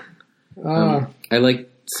 Sweet. I like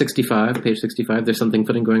 65, page 65. There's something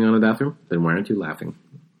fitting going on in the bathroom. Then why aren't you laughing?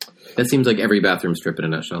 That seems like every bathroom strip in a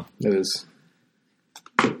nutshell. It is.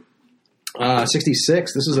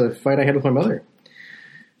 66. This is a fight I had with my mother.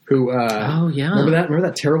 Who? Remember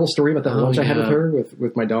that terrible story about that lunch I had with her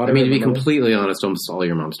with my daughter? I mean, to be completely honest, almost all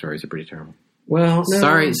your mom's stories are pretty terrible. Well,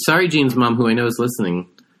 no. Sorry, Jean's mom, who I know is listening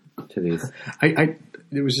to these.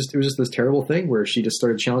 It was just this terrible thing where she just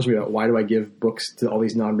started challenging me about why do I give books to all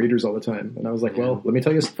these non-readers all the time, and I was like, well, let me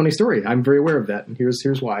tell you a funny story. I'm very aware of that, and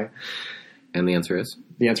here's why. And the answer is?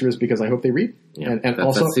 The answer is because I hope they read. Yeah, and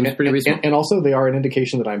also, that seems pretty reasonable. And also, they are an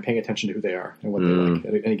indication that I'm paying attention to who they are and what they like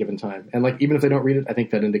at any given time. And like, even if they don't read it, I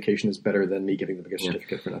think that indication is better than me giving them a gift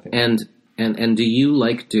certificate for nothing. And do you,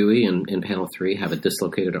 like Dewey in panel 3, have a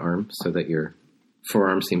dislocated arm so that your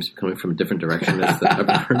forearm seems to be coming from a different direction as the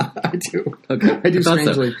upper arm? I do. Okay. I do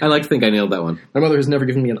strangely. So. I like to think I nailed that one. My mother has never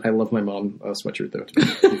given me an I love my mom sweatshirt, though.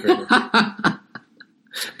 To be fair.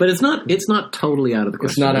 But it's not totally out of the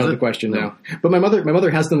question. It's not out of the question now. But my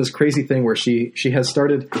mother has done this crazy thing where she has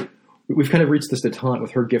started. We've kind of reached this detente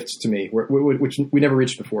with her gifts to me, which we never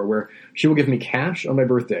reached before. Where she will give me cash on my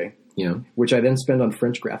birthday, which I then spend on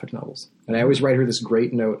French graphic novels. And I always write her this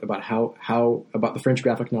great note about how about the French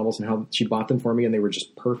graphic novels and how she bought them for me, and they were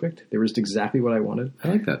just perfect. They were just exactly what I wanted. I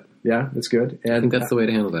like that. Yeah, that's good. And I think that's the way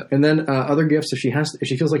to handle that. And then other gifts, if she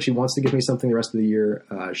feels like she wants to give me something the rest of the year,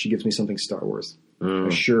 she gives me something Star Wars,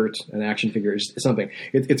 a shirt, an action figure, something.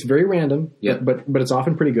 It's very random, but it's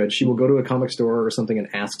often pretty good. She will go to a comic store or something and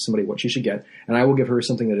ask somebody what she should get, and I will give her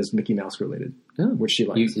something that is Mickey Mouse related, which she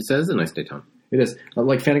likes. It says a nice daytime. It is.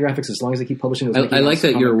 Like Fantagraphics, as long as they keep publishing those. I like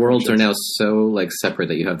that your worlds are now so like separate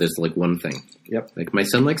that you have this like one thing. Yep. Like my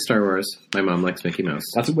son likes Star Wars, my mom likes Mickey Mouse.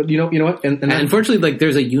 That's what you know what. And unfortunately, like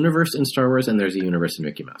there's a universe in Star Wars and there's a universe in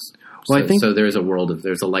Mickey Mouse. Well, so there's a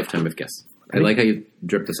lifetime of guests. I like how you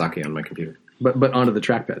drip the sake on my computer, but onto the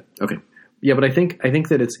trackpad. Okay. Yeah, but I think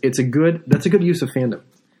that it's a good use of fandom.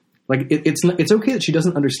 Like it's okay that she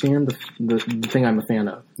doesn't understand the thing I'm a fan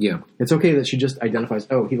of. Yeah, it's okay that she just identifies.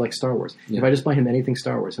 Oh, he likes Star Wars. Yeah. If I just buy him anything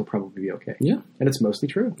Star Wars, he'll probably be okay. Yeah, and it's mostly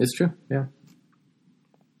true. It's true. Yeah.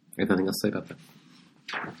 I have nothing else to say about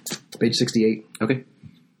that. Page 68. Okay.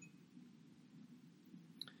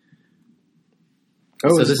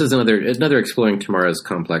 Oh, so this is another exploring Tamara's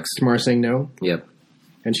complex. Tamara saying no. Yep.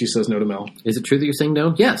 And she says no to Mel. Is it true that you're saying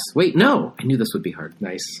no? Yes. Wait, no. I knew this would be hard.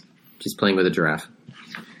 Nice. She's playing with a giraffe.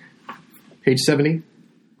 Page 70.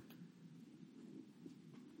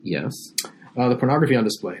 Yes. The pornography on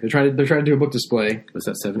display. They're trying to do a book display. Was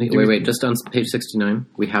that 70? Wait. Just on page 69,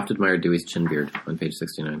 we have to admire Dewey's chin beard on page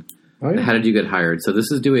 69. Oh, yeah. How did you get hired? So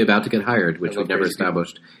this is Dewey about to get hired, which we've never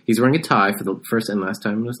established. He's wearing a tie for the first and last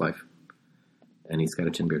time in his life. And he's got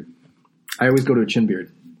a chin beard. I always go to a chin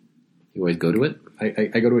beard. You always go to it?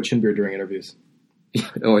 I go to a chin beard during interviews.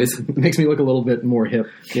 Always? It makes me look a little bit more hip.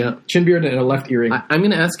 Yeah. Chin beard and a left earring. I'm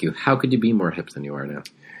going to ask you, how could you be more hip than you are now?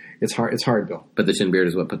 It's hard, Bill. But the chin beard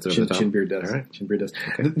is what puts it over the top? Chin beard does. All right. Chin beard does.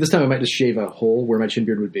 Okay. This time I might just shave a hole where my chin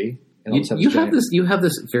beard would be. And you have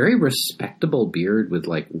this very respectable beard with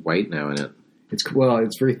like white now in it. It's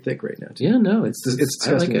very thick right now, too. Yeah, no, it's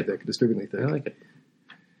disgustingly thick, disturbingly thick. I like it.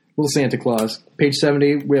 Little Santa Claus. Page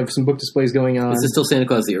 70, we have some book displays going on. This is still Santa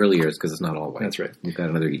Claus the early years because it's not all white. That's right. We've got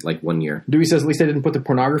another, 1 year. Dewey says, at least I didn't put the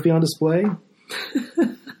pornography on display.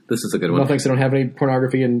 This is a good one. Mel thinks I don't have any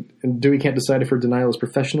pornography, and Dewey can't decide if her denial is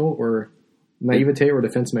professional or naivete or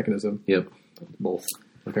defense mechanism. Yep. Both,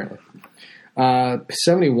 apparently.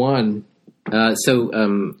 71. There's a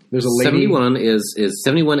lady. 71 is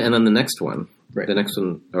 71, and then the next one. Right. The next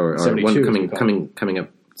one, or one coming up.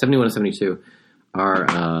 71 and 72 are,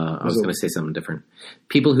 I was going to say something different.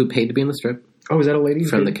 People who paid to be in the strip. Oh, is that a lady?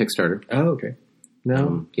 From the Kickstarter. Oh, okay.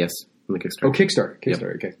 No. Yes, from the Kickstarter. Oh, Kickstarter, yep.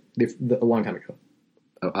 Okay. A long time ago.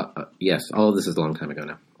 Yes, all of this is a long time ago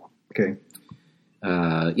now. Okay.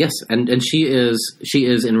 Yes, and she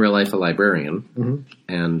is in real life a librarian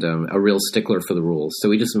and a real stickler for the rules. So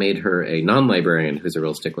we just made her a non-librarian who's a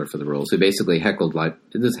real stickler for the rules, who basically heckled.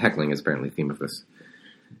 This heckling is apparently the theme of this.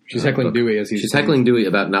 She's heckling book. Dewey She's heckling Dewey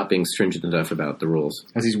about not being stringent enough about the rules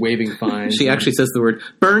as he's waving fines. She actually says the word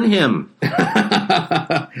 "burn him."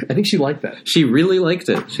 I think she liked that. She really liked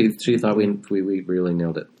it. She thought we really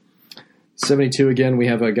nailed it. 72 again. We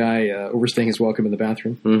have a guy overstaying his welcome in the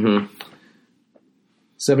bathroom. Mm-hmm.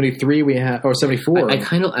 73 we have, or 74.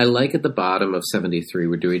 I like at the bottom of 73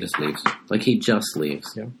 where Dewey just leaves. Like he just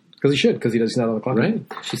leaves. Yeah, because he should, because he's not on the clock. Right.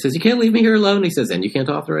 She says, "You can't leave me here alone." He says, "And you can't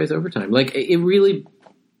authorize overtime." Like it really.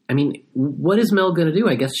 I mean, what is Mel going to do?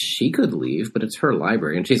 I guess she could leave, but it's her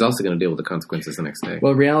library, and she's also going to deal with the consequences the next day.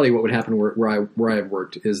 Well, in reality, what would happen where I've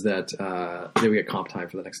worked is that they would get comp time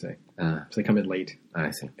for the next day. So they come in late.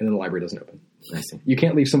 I see. And then the library doesn't open. I see. You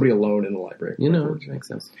can't leave somebody alone in the library. It makes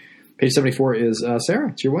sense. Page 74 is Sarah.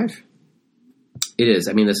 It's your wife. It is.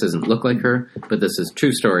 I mean, this doesn't look like her, but this is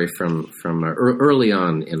true story from early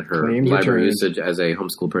on in her library usage as a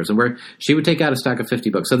homeschool person, where she would take out a stack of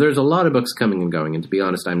 50 books. So there's a lot of books coming and going, and to be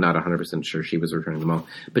honest, I'm not 100% sure she was returning them all.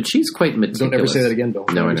 But she's quite meticulous. Don't ever say that again, Bill.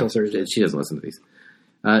 No, I know. She doesn't listen to these.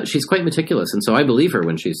 She's quite meticulous, and so I believe her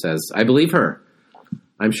when she says, I believe her.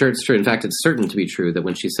 I'm sure it's true. In fact, it's certain to be true that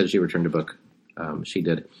when she said she returned a book, she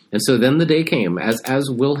did. And so then the day came, as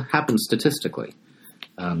will happen statistically,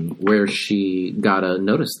 where she got a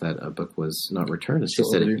notice that a book was not returned. And she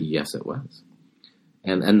said, yes, it was.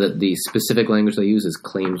 And the specific language they use is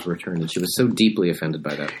claims returned. And she was so deeply offended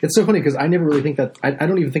by that. It's so funny because I never really think that – I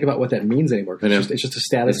don't even think about what that means anymore. It's just a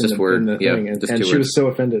status in the thing. And she was so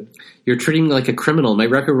offended. You're treating me like a criminal. My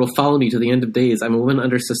record will follow me to the end of days. I'm a woman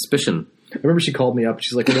under suspicion. I remember she called me up.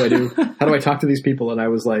 She's like, what do I do? How do I talk to these people? And I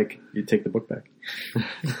was like, you take the book back.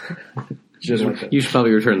 She doesn't like that. You should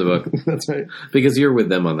probably return the book. That's right. Because you're with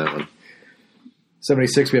them on that one.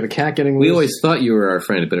 76, we have a cat getting loose. We always thought you were our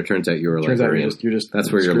friend, but it turns out you were a librarian.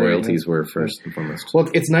 That's where your loyalties were first and foremost. Well,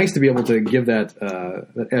 it's nice to be able to give that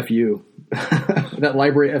FU, that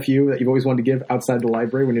library FU that you've always wanted to give outside the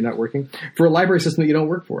library when you're not working, for a library system that you don't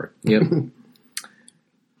work for. Yep.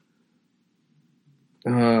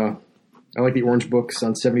 I like the orange books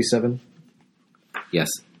on 77. Yes,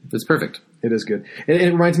 it's perfect. It is good. And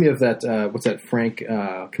it reminds me of that, what's that, Frank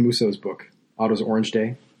Camuso's book, Otto's Orange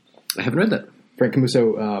Day. I haven't read that. Frank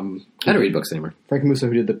Camuso. I don't read books anymore. Frank Camuso,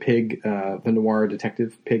 who did the Pig, the noir pig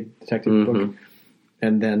detective book.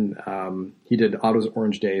 And then he did Otto's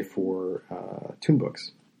Orange Day for Toon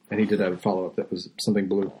Books. And he did a follow-up that was something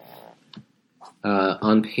blue.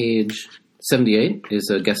 On page 78 is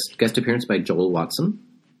a guest appearance by Joel Watson,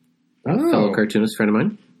 a fellow cartoonist friend of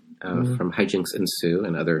mine from Hijinks Ensue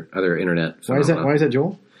and other internet phenomena. Why is that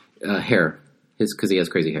Joel? Hair. Because he has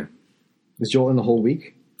crazy hair. Is Joel in the whole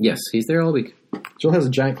week? Yes, he's there all week. Joel has a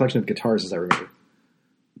giant collection of guitars, as I remember.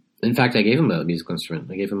 In fact, I gave him a musical instrument.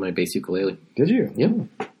 I gave him my bass ukulele. Did you? Yeah.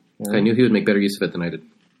 I knew he would make better use of it than I did.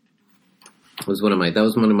 That was one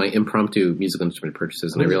of my impromptu musical instrument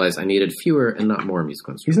purchases, and I realized I needed fewer and not more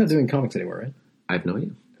musical instruments. He's not doing comics anymore, right? I have no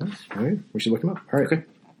idea. All right. We should look him up. All right. Okay.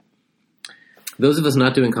 Those of us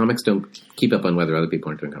not doing comics don't keep up on whether other people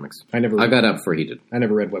aren't doing comics. I got up before he did. I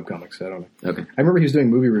never read webcomics, so I don't know. Okay. I remember he was doing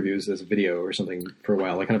movie reviews as a video or something for a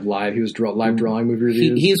while, like kind of live. He was live drawing movie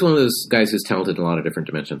reviews. He's one of those guys who's talented in a lot of different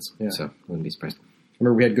dimensions, so I wouldn't be surprised. I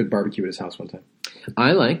remember we had good barbecue at his house one time.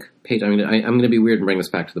 I like page. I'm going to be weird and bring this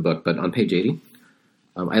back to the book, but on page 80,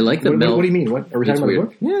 I like that Mel. What do you mean? What are we talking about? The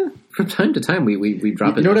book? Yeah, from time to time we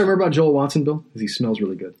drop it. You know what I remember about Joel Watson, Bill? Is he smells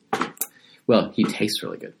really good. Well, he tastes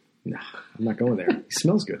really good. No, I'm not going there. He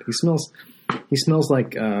smells good. He smells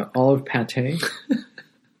like olive pate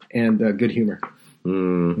and good humor.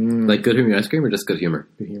 Like good humor ice cream or just good humor?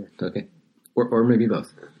 Good humor. Okay, or maybe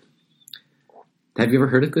both. Have you ever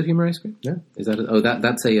heard of Good Humor ice cream? Yeah. Is that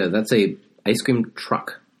that's a ice cream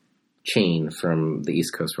truck chain from the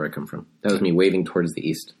East Coast where I come from. That was me waving towards the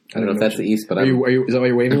east. I don't know if that's the east, but is that why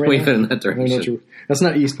you're waving right waving now? in that direction. That's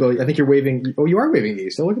not east, Bill. I think you're waving. Oh, you are waving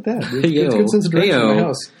east. Oh, look at that. It's good sense of direction in my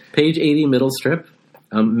house. Page 80, middle strip.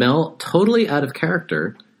 Mel, totally out of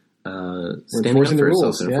character, standing up for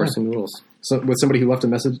herself and enforcing the rules. So with somebody who left a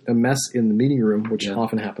mess in the meeting room, which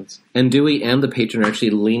often happens. And Dewey and the patron are actually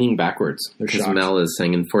leaning backwards because shocked. Mel is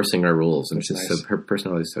saying enforcing our rules, and That's it's nice. so her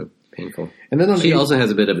personality is so painful. And then she also has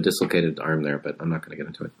a bit of a dislocated arm there, but I'm not going to get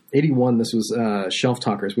into it. 81. This was Shelf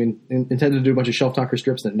Talkers. We intended to do a bunch of Shelf Talker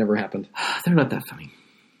strips, and it never happened. They're not that funny.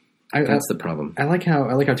 That's the problem. I like how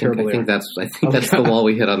terrible they are. I think that's the wall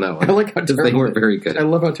we hit on that one. I like how terrible they weren't very good. I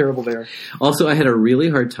love how terrible they are. Also, I had a really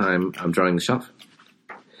hard time drawing the shelf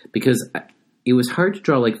because it was hard to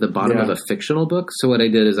draw like the bottom of a fictional book. So what I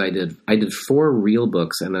did is I did 4 real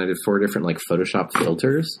books, and then I did 4 different like Photoshop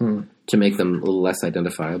filters to make them a little less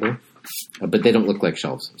identifiable. But they don't look like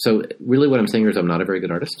shelves. So really what I'm saying is I'm not a very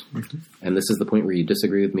good artist. And this is the point where you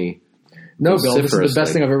disagree with me. No, Bill, this is the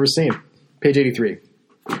best thing I've ever seen. Page 83.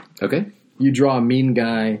 Okay. You draw a mean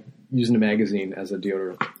guy using a magazine as a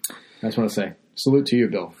deodorant. I just want to say, salute to you,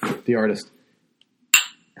 Bill, the artist.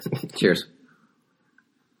 Cheers.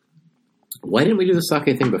 Why didn't we do the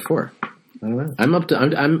sake thing before? I don't know. I'm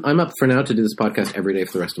up for now to do this podcast every day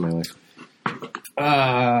for the rest of my life.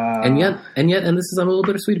 And yet, I'm a little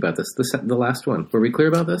bittersweet about this. The last one. Were we clear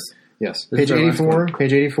about this? Yes. Page 84.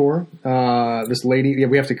 Page 84. This lady. Yeah,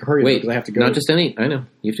 we have to hurry. Wait, because I have to go. Not just any. I know.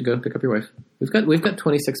 You have to go pick up your wife. We've got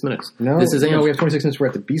 26 minutes. No, this is Ange. we have 26 minutes. We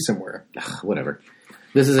have to be somewhere. Whatever.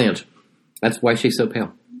 This is Ange. That's why she's so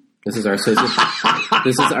pale. This is our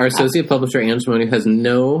associate publisher, Ange Simone, who has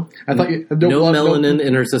no melanin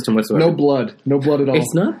in her system whatsoever. No blood at all.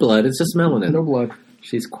 It's not blood. It's just melanin. No blood.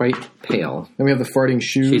 She's quite pale. Then we have the farting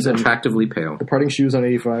shoes. She's attractively pale. The farting shoes on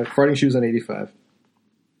 85. Farting shoes on 85.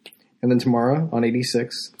 And then tomorrow on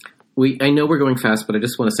 86. I know we're going fast, but I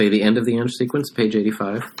just want to say the end of the Ange sequence, page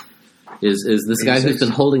 85, is this 86. Guy who's been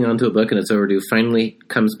holding on to a book and it's overdue finally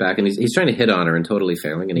comes back and he's trying to hit on her and totally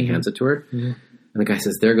failing, and he hands it to her. Mm-hmm. And the guy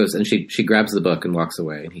says, there goes, and she grabs the book and walks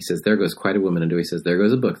away. And he says, there goes quite a woman. And Dewey says, there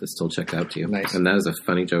goes a book that's still checked out to you. Nice. And that is a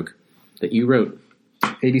funny joke that you wrote.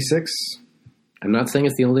 86. I'm not saying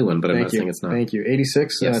it's the only one, but I'm not saying it's not. Thank you.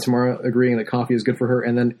 86, yes. Tomorrow agreeing that coffee is good for her.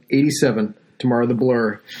 And then 87, tomorrow the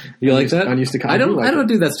blur. You like that? I don't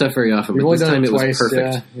do that stuff very often, but this time it was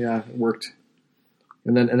perfect. Yeah, it worked.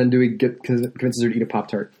 And then Dewey convinces her to eat a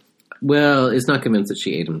Pop-Tart. Well, it's not convinced that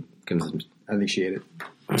she ate them. I think she ate it.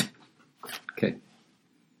 Okay.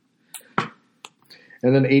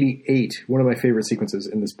 And then 88, one of my favorite sequences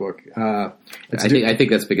in this book. I think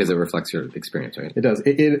that's because it reflects your experience, right? It does.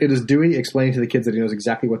 It is Dewey explaining to the kids that he knows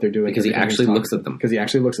exactly what they're doing because he actually looks at them. Because he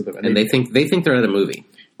actually looks at them, and they think they're at a movie.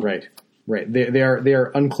 Right. They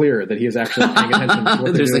are unclear that he is actually paying attention to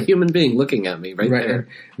what There's doing. A human being looking at me right there.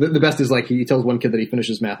 The best is like he tells one kid that he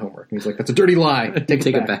finishes math homework, and he's like, "That's a dirty lie. Take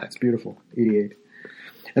it back." It's beautiful. 88.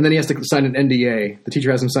 And then he has to sign an NDA. The teacher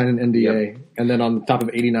has him sign an NDA. Yep. And then on top of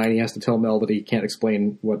 89, he has to tell Mel that he can't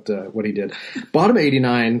explain what he did. Bottom of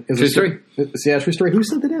 89 is true story. Yeah, true story. Who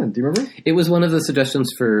sent it in? Do you remember? It was one of the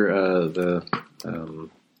suggestions for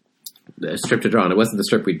the strip to draw. And it wasn't the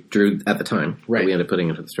strip we drew at the time. Right. We ended up putting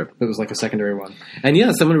into the strip. It was like a secondary one. And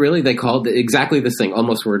they called exactly this thing,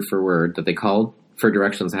 almost word for word, that they called for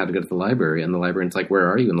directions on how to go to the library. And the librarian's like, where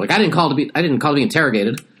are you? And like, I didn't call to be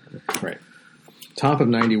interrogated. Right. Top of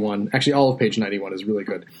 91, actually all of page 91 is really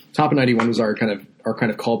good. Top of 91 was our kind of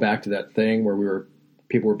callback to that thing where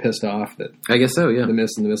people were pissed off that I guess so, yeah. The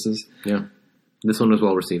miss and the misses. Yeah. This one was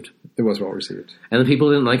well received. It was well received. And the people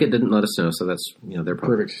who didn't like it didn't let us know, so that's their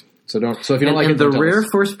problem. Perfect. So if you don't like it, the rare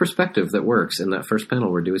forced perspective that works in that first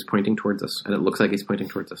panel where Dewey's pointing towards us, and it looks like he's pointing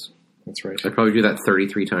towards us. That's right. I probably do that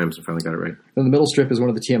 33 times and finally got it right. Then the middle strip is one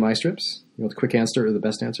of the TMI strips. You want the quick answer or the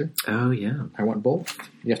best answer? Oh yeah. I want both.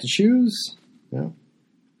 You have to choose. Yeah.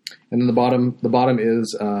 And then the bottom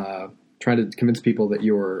is trying to convince people that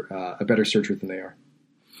you're a better searcher than they are.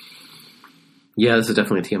 Yeah, this is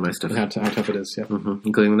definitely TMI stuff. How tough it is, yeah. Mm-hmm.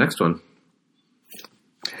 Including the next one.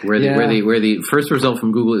 Where the first result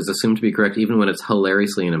from Google is assumed to be correct even when it's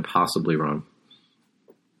hilariously and impossibly wrong.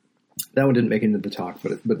 That one didn't make it into the talk,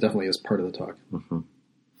 but definitely is part of the talk. Mm-hmm.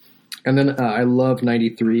 And then I love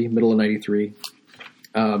 93, middle of 93.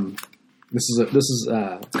 This is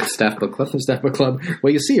Staff Book Club. Staff Book Club.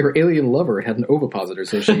 Well, you see, her alien lover had an ovipositor,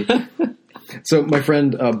 so she. So my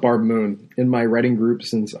friend Barb Moon, in my writing group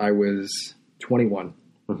since I was 21,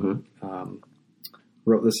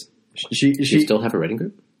 wrote this. She still have a writing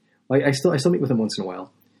group? I still meet with them once in a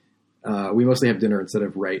while. We mostly have dinner instead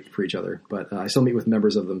of write for each other, but I still meet with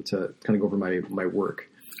members of them to kind of go over my work.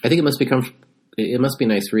 I think it must be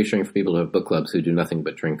nice, reassuring for people who have book clubs who do nothing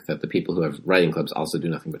but drink that the people who have writing clubs also do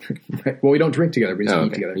nothing but drink. Right. Well, we don't drink together; we just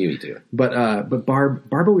eat together. You eat together. But Barb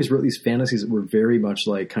always wrote these fantasies that were very much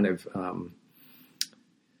like kind of a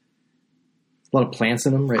lot of plants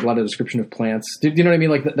in them, right? A lot of description of plants. Do you know what I mean?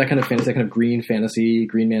 Like that kind of fantasy, that kind of green fantasy,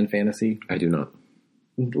 green man fantasy. I do not.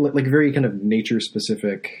 Like very kind of nature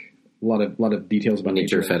specific. A lot of details about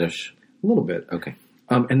nature fetish. A little bit. Okay.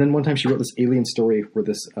 And then one time she wrote this alien story where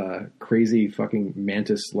this crazy fucking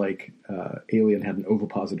mantis-like alien had an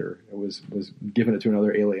ovipositor. It was giving it to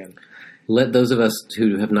another alien. Let those of us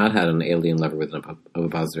who have not had an alien lover with an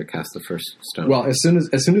ovipositor cast the first stone. Well, as soon as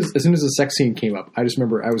the sex scene came up, I just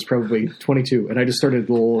remember I was probably 22, and I just started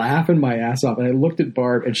laughing my ass off. And I looked at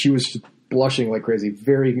Barb, and she was blushing like crazy.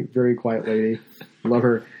 Very, very quiet lady. Love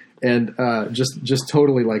her. And just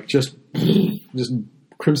totally like just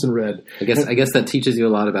crimson red. I guess that teaches you a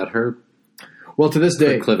lot about her. Well, to this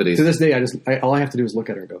day, proclivities. all I have to do is look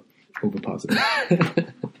at her and go, ovipositor.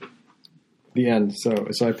 The end. So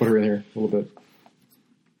I put her in here a little bit.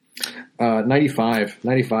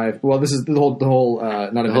 95. Well, this is the whole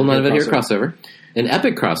not the whole Not Event Here crossover, an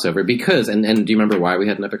epic crossover because and do you remember why we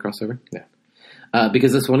had an epic crossover? Yeah,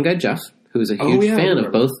 because this one guy Jeff, who's a huge fan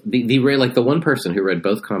of both the like the one person who read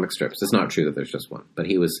both comic strips. It's not true that there's just one, but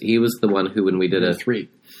he was the one who when we did three.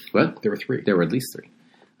 What? There were three. There were at least three.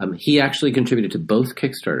 He actually contributed to both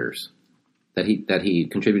Kickstarters. That he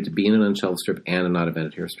contributed to being an Unshelved strip and a Not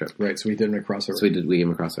Invented Here strip. Right, so we did him a crossover. So we gave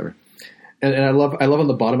him a crossover. And I love on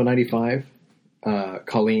the bottom of 95,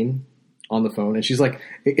 Colleen on the phone, and she's like,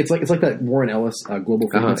 it's like that Warren Ellis Global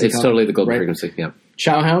Frequency. It's totally the Global Frequency. Yeah.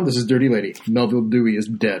 Chowhound, this is Dirty Lady. Melville Dewey is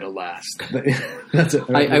dead, alas. That's it.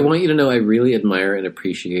 I want you to know I really admire and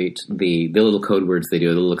appreciate the little code words they do,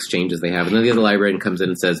 the little exchanges they have. And then the other librarian comes in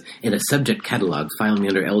and says, in a subject catalog, file me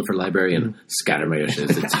under L for librarian, scatter my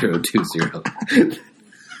ashes at 020.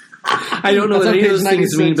 I don't know what any of those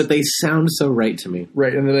things mean, but they sound so right to me.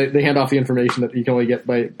 Right, and then they hand off the information that you can only get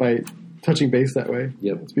by touching base that way.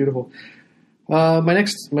 Yep. It's beautiful. My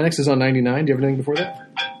next is on 99. Do you have anything before that?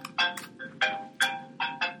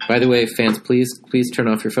 By the way, fans, please turn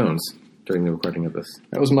off your phones during the recording of this.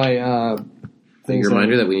 That was my thing. Your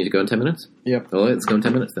reminder that we need to go in 10 minutes? Yep. Oh, let's go in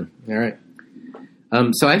 10 minutes then. All right.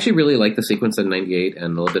 So I actually really like the sequence in 98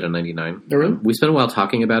 and a little bit of 99. Oh, really? We spent a while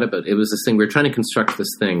talking about it, but it was this thing. We were trying to construct this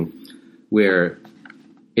thing where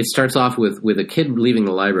it starts off with a kid leaving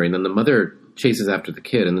the library, and then the mother chases after the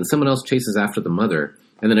kid, and then someone else chases after the mother,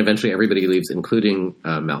 and then eventually everybody leaves, including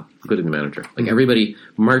Mel, including the manager. Like everybody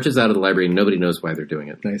marches out of the library, and nobody knows why they're doing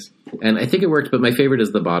it. Nice. And I think it worked, but my favorite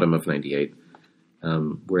is the bottom of 98,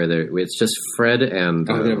 where it's just Fred and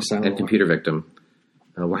Computer Victim.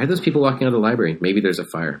 Why are those people walking out of the library? Maybe there's a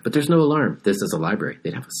fire, but there's no alarm. This is a library.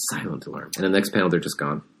 They'd have a silent alarm. And in the next panel, they're just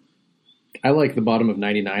gone. I like the bottom of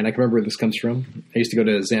 99. I can remember where this comes from. I used to go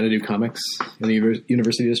to Xanadu Comics in the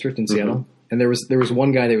University District in Seattle. And there was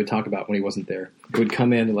one guy they would talk about when he wasn't there. He would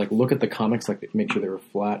come in and like look at the comics, like make sure they were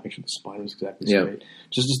flat, make sure the spine was exactly straight.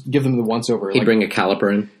 Just give them the once over. He'd bring a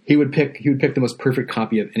caliper in. He would pick the most perfect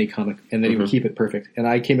copy of any comic, and then he would keep it perfect. And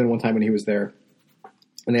I came in one time when he was there,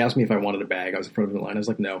 and they asked me if I wanted a bag. I was in front of him in line. I was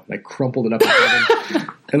like, no. And I crumpled it up in front of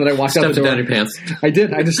him. And then I walked out the door. Stuffed it down your pants. I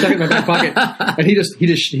did. I just stuck it in my back pocket. And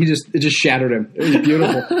it just shattered him. It was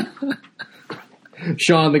beautiful.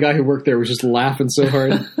 Sean, the guy who worked there, was just laughing so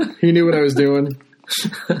hard. He knew what I was doing.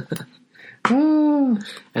 And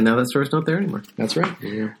now that store's not there anymore. That's right.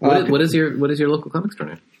 Yeah. What is your local comic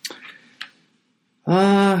store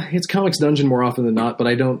now? It's Comics Dungeon more often than not, but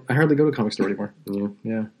I hardly go to a comic store anymore.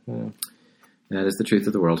 Yeah. That is the truth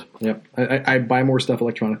of the world. Yep. I buy more stuff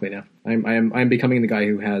electronically now. I'm becoming the guy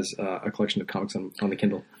who has a collection of comics on the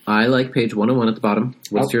Kindle. I like page 101 at the bottom.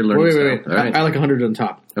 What's your learning style? Wait. All right. I like 100 on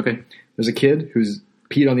top. Okay. There's a kid who's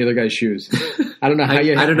peed on the other guy's shoes. I don't know how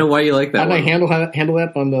I don't know why you like that. How do I handle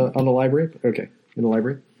that on the library? Okay, in the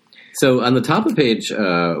library. So on the top of page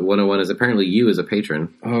 101 is apparently you as a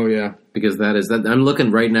patron. Oh yeah, because I'm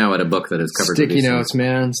looking right now at a book that is covered. Sticky notes,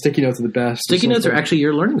 man. Sticky notes are the best. Sticky notes are actually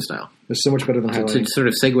your learning style. They're so much better than highlighting. To sort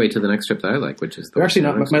of segue to the next strip that I like, which is they're actually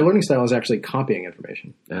not. My learning style is actually copying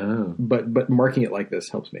information. Oh, but marking it like this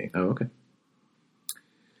helps me. Oh, okay.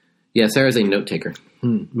 Yeah, Sarah's a note taker.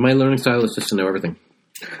 My learning style is just to know everything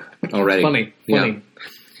already. Funny. Yeah.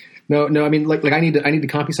 No. I mean, like I need to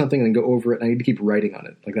copy something and then go over it. I need to keep writing on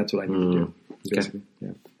it. Like that's what I need to do. Basically.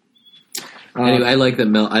 Okay. Yeah. Anyway, I like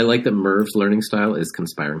that Merv's learning style is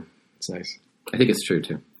conspiring. It's nice. I think it's true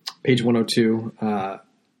too. Page 102.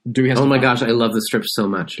 Oh my gosh, I love this strip so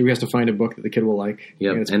much. Dewey has to find a book that the kid will like.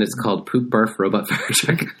 Yep, and it's called Poop Barf Robot Fire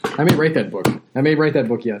Truck. I may write that book.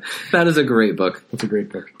 Yet. That is a great book. That's a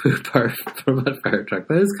great book. Poop Barf Robot Fire Truck.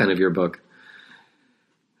 That is kind of your book.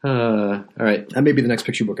 All right. That may be the next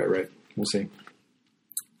picture book I write. We'll see.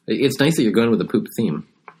 It's nice that you're going with a poop theme.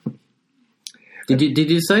 Did you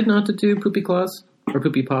decide not to do Poopy Claws or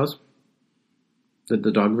Poopy Paws? The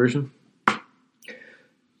dog version?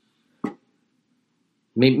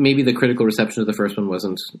 Maybe the critical reception of the first one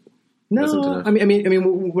wasn't. No, wasn't enough. I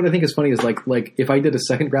mean, what I think is funny is like if I did a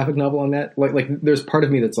second graphic novel on that, like there's part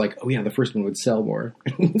of me that's like, oh yeah, the first one would sell more,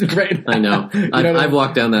 right? I know. I've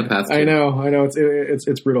walked down that path too. I know.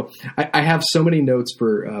 It's brutal. I have so many notes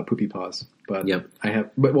for Poopy Paws, but yep.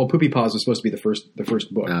 Poopy Paws was supposed to be the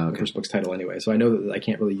first book, oh, okay. The first book's title anyway. So I know that I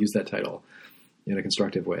can't really use that title in a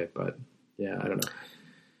constructive way, but yeah, I don't know.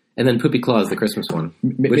 And then Poopy Claus, the Christmas one,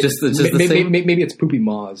 which is the maybe, same. Maybe it's Poopy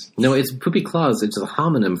Maws. No, it's Poopy Claus. It's a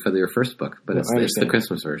homonym for your first book, but it's the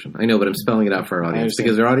Christmas version. I know, but I'm spelling it out for our audience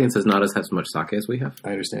because our audience has not as much sake as we have.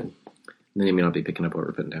 I understand. And they may not be picking up what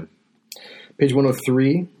we're putting down. Page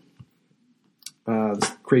 103.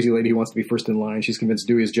 This crazy lady who wants to be first in line. She's convinced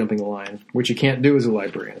Dewey is jumping the line, which you can't do as a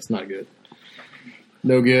librarian. It's not good.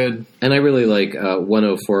 No good. And I really like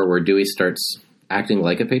 104 where Dewey starts acting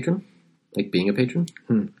like a patron, like being a patron.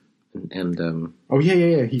 And oh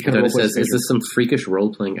yeah. He kind of says, "Is this some freakish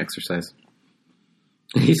role playing exercise?"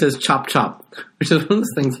 He says, "Chop chop," which is one of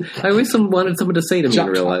those things I always wanted someone to say to me in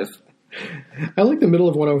real life. I like the middle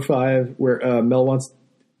of 105 where Mel wants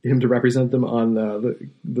him to represent them on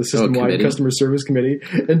the system-wide customer service committee,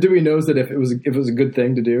 and Dewey knows that if it was a good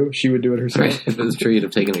thing to do, she would do it herself. Right. If it was true, you'd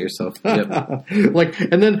have taken it yourself. Yep.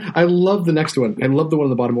 And then I love the next one. I love the one on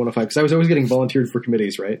the bottom of 105 because I was always getting volunteered for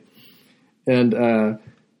committees, right? And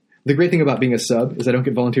the great thing about being a sub is I don't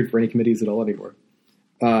get volunteered for any committees at all anymore.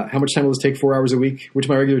 How much time will this take? 4 hours a week. Which of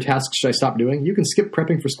my regular tasks should I stop doing? You can skip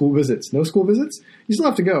prepping for school visits. No school visits? You still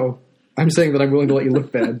have to go. I'm saying that I'm willing to let you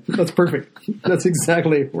look bad. That's perfect. That's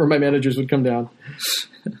exactly where my managers would come down.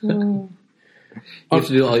 You have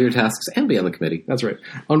to do all your tasks and be on the committee. That's right.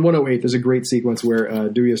 On 108, there's a great sequence where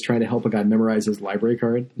Dewey is trying to help a guy memorize his library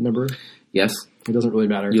card number. Yes. It doesn't really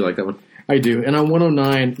matter. You like that one? I do. And on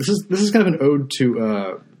 109, this is kind of an ode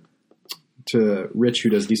to Rich, who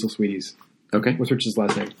does Diesel Sweeties. Okay. What's Rich's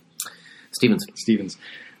last name? Stevens.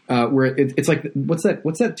 Where it's like, what's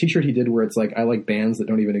that T-shirt he did where it's like, I like bands that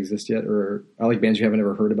don't even exist yet, or I like bands you haven't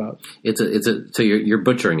ever heard about. So you're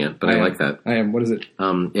butchering it, but I like that. I am. What is it?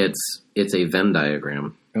 It's a Venn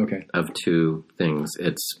diagram. Okay. Of two things.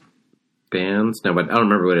 It's bands. No, but I don't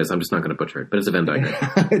remember what it is. I'm just not going to butcher it. But it's a Venn diagram.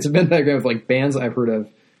 It's a Venn diagram of like bands I've heard of,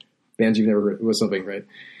 bands you've never heard. It was something, right?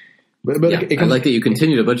 But yeah, I like that you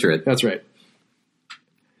continue to butcher it. That's right.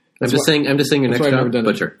 I'm just saying your next job,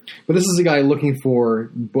 butcher. But this is a guy looking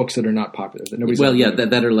for books that are not popular. That nobody's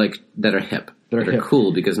that are hip. That are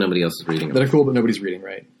cool because nobody else is reading them. That are cool but nobody's reading,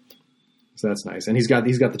 right? So that's nice. And he's got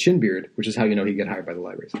the chin beard, which is how you know he get hired by the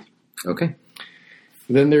libraries. Okay.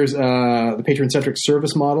 Then there's the patron-centric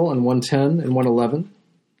service model on 110 and 111.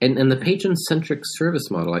 And the patron-centric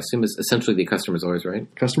service model, I assume, is essentially the customer is always right?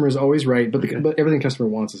 Customer is always right, but everything the customer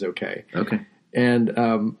wants is okay. Okay.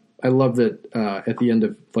 And I love that at the end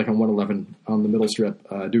of, like on 111, on the middle strip,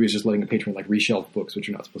 Dewey's just letting a patron like reshelve books, which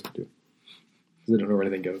you're not supposed to do. Because they don't know where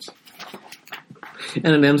anything goes. And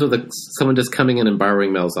it ends with someone just coming in and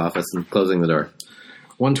borrowing Mel's office and closing the door.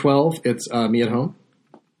 112, it's me at home.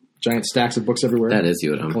 Giant stacks of books everywhere. That is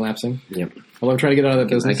you at home. Collapsing. Yep. Although I'm trying to get out of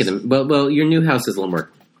that business. Well, your new house is a little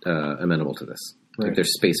more amenable to this. Right. Like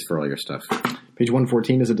there's space for all your stuff. Page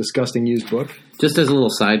 114 is a disgusting used book. Just as a little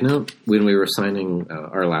side note, when we were signing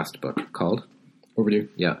our last book called Overdue.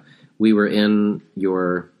 Yeah. We were in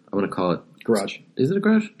your, I want to call it garage. Is it a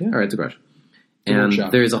garage? Yeah. All right, it's a garage. And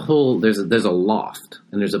there's a loft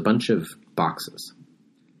and there's a bunch of boxes.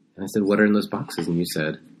 And I said, "What are in those boxes?" And you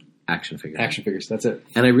said, "Action figures." Action figures, that's it.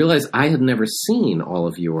 And I realized I had never seen all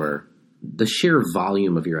of the sheer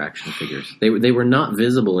volume of your action figures. They were not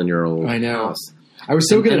visible in your old house. I was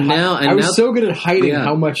so good at hiding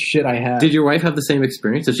how much shit I had. Did your wife have the same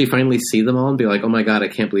experience? Did she finally see them all and be like, "Oh my God, I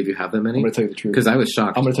can't believe you have that many"? I'm going to tell you the truth. Because I was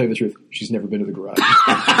shocked. I'm going to tell you the truth. She's never been to the garage.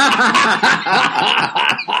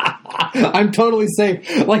 I'm totally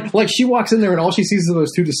safe. Like she walks in there and all she sees are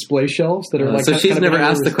those two display shelves that are like. So she's never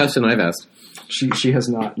asked the question I've asked. She has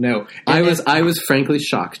not. No, I was frankly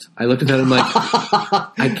shocked. I looked at that and I'm like,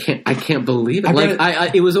 I can't believe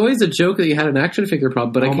it. It was always a joke that you had an action figure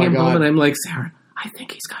problem, but I came home and I'm like, Sarah, I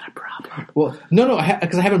think he's got a problem. Well, no,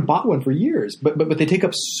 because I haven't bought one for years. But they take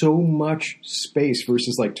up so much space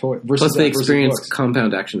versus like toy. Plus, they experience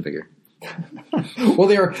compound action figure. Well,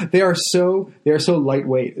 they are so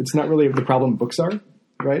lightweight. It's not really the problem books are,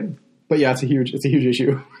 right? But yeah, it's a huge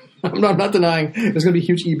issue. I'm not denying there's going to be a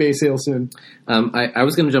huge eBay sale soon. I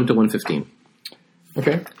was going to jump to 115.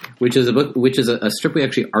 Okay. Which is a strip we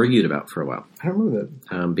actually argued about for a while. I don't remember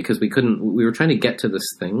that. Because we were trying to get to this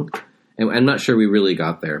thing, and I'm not sure we really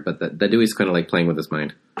got there, but that Dewey's kind of like playing with his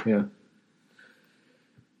mind. Yeah.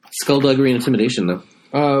 Skullduggery and intimidation, though.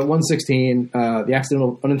 116,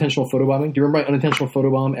 the unintentional photobombing. Do you remember my unintentional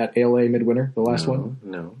photobomb at ALA Midwinter, the last one?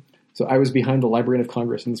 No. So I was behind the Librarian of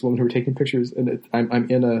Congress and this woman who were taking pictures, and I'm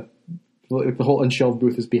in the whole unshelved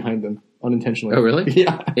booth is behind them unintentionally. Oh, really?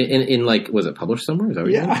 Yeah. In like, was it published somewhere? Is that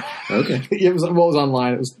what yeah. Okay. It was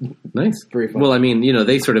online. It was nice. Very fun. Well, I mean,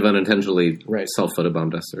 they sort of unintentionally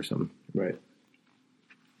self-photobombed us or something. Right.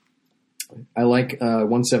 I like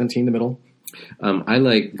 117, the middle. I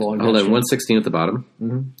like. Volume Hold on, extra. 116 at the bottom.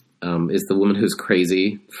 Mm-hmm. Is the woman who's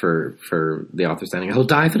crazy for the author saying, "I'll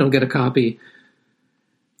die if I don't get a copy."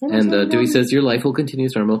 And Dewey says, "Your life will continue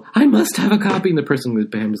as normal. I must have a copy." And the person who's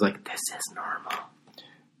behind him is like, "This is normal."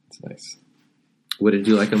 It's nice. What did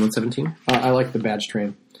you like on 117? I like the badge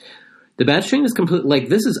train. The badge train is complete. Like,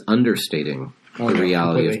 this is understating the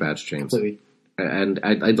reality completely. of badge trains. Completely. And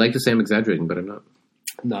I'd like to say I'm exaggerating, but I'm not.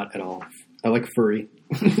 Not at all. I like furry.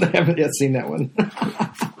 I haven't yet seen that one.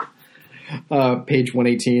 Page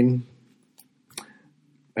 118.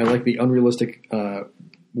 I like the unrealistic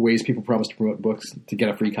ways people promise to promote books to get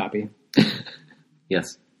a free copy.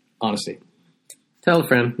 Yes. Honesty. Tell a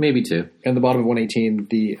friend, maybe two. And the bottom of 118,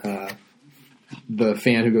 the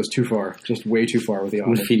fan who goes too far, just way too far with the I'm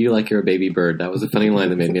going author. to feed you like you're a baby bird. That was a funny line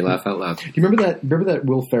that made me laugh out loud. Do you remember that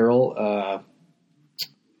Will Ferrell?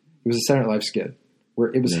 It was a Saturday Night Live skit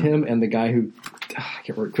where it was him and the guy who I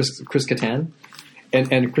can't remember, Chris Kattan,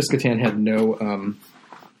 and Chris Kattan had no,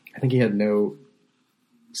 I think he had no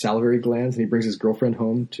salivary glands, and he brings his girlfriend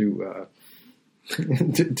home to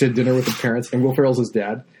dinner with the parents, and Will Ferrell's his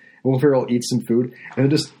dad. And Will Ferrell eats some food,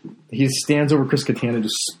 and then he stands over Chris Kattan and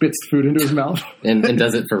just spits food into his mouth. And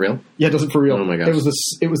does it for real? Yeah, does it for real. Oh my gosh. It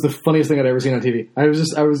was the funniest thing I'd ever seen on TV. I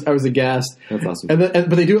was aghast. That's awesome.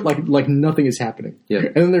 But they do it like nothing is happening. Yeah.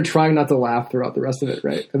 And then they're trying not to laugh throughout the rest of it,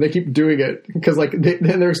 right? And they keep doing it because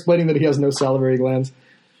then they're explaining that he has no salivary glands.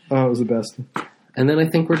 Oh, it was the best. And then I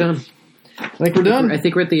think we're done. I think we're done. I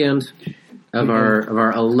think we're at the end of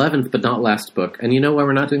our 11th but not last book. And you know why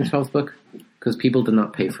we're not doing the 12th book? Because people did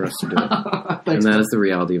not pay for us to do it. And that is the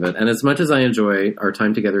reality of it. And as much as I enjoy our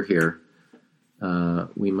time together here,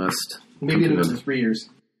 we must... Maybe in 3 years.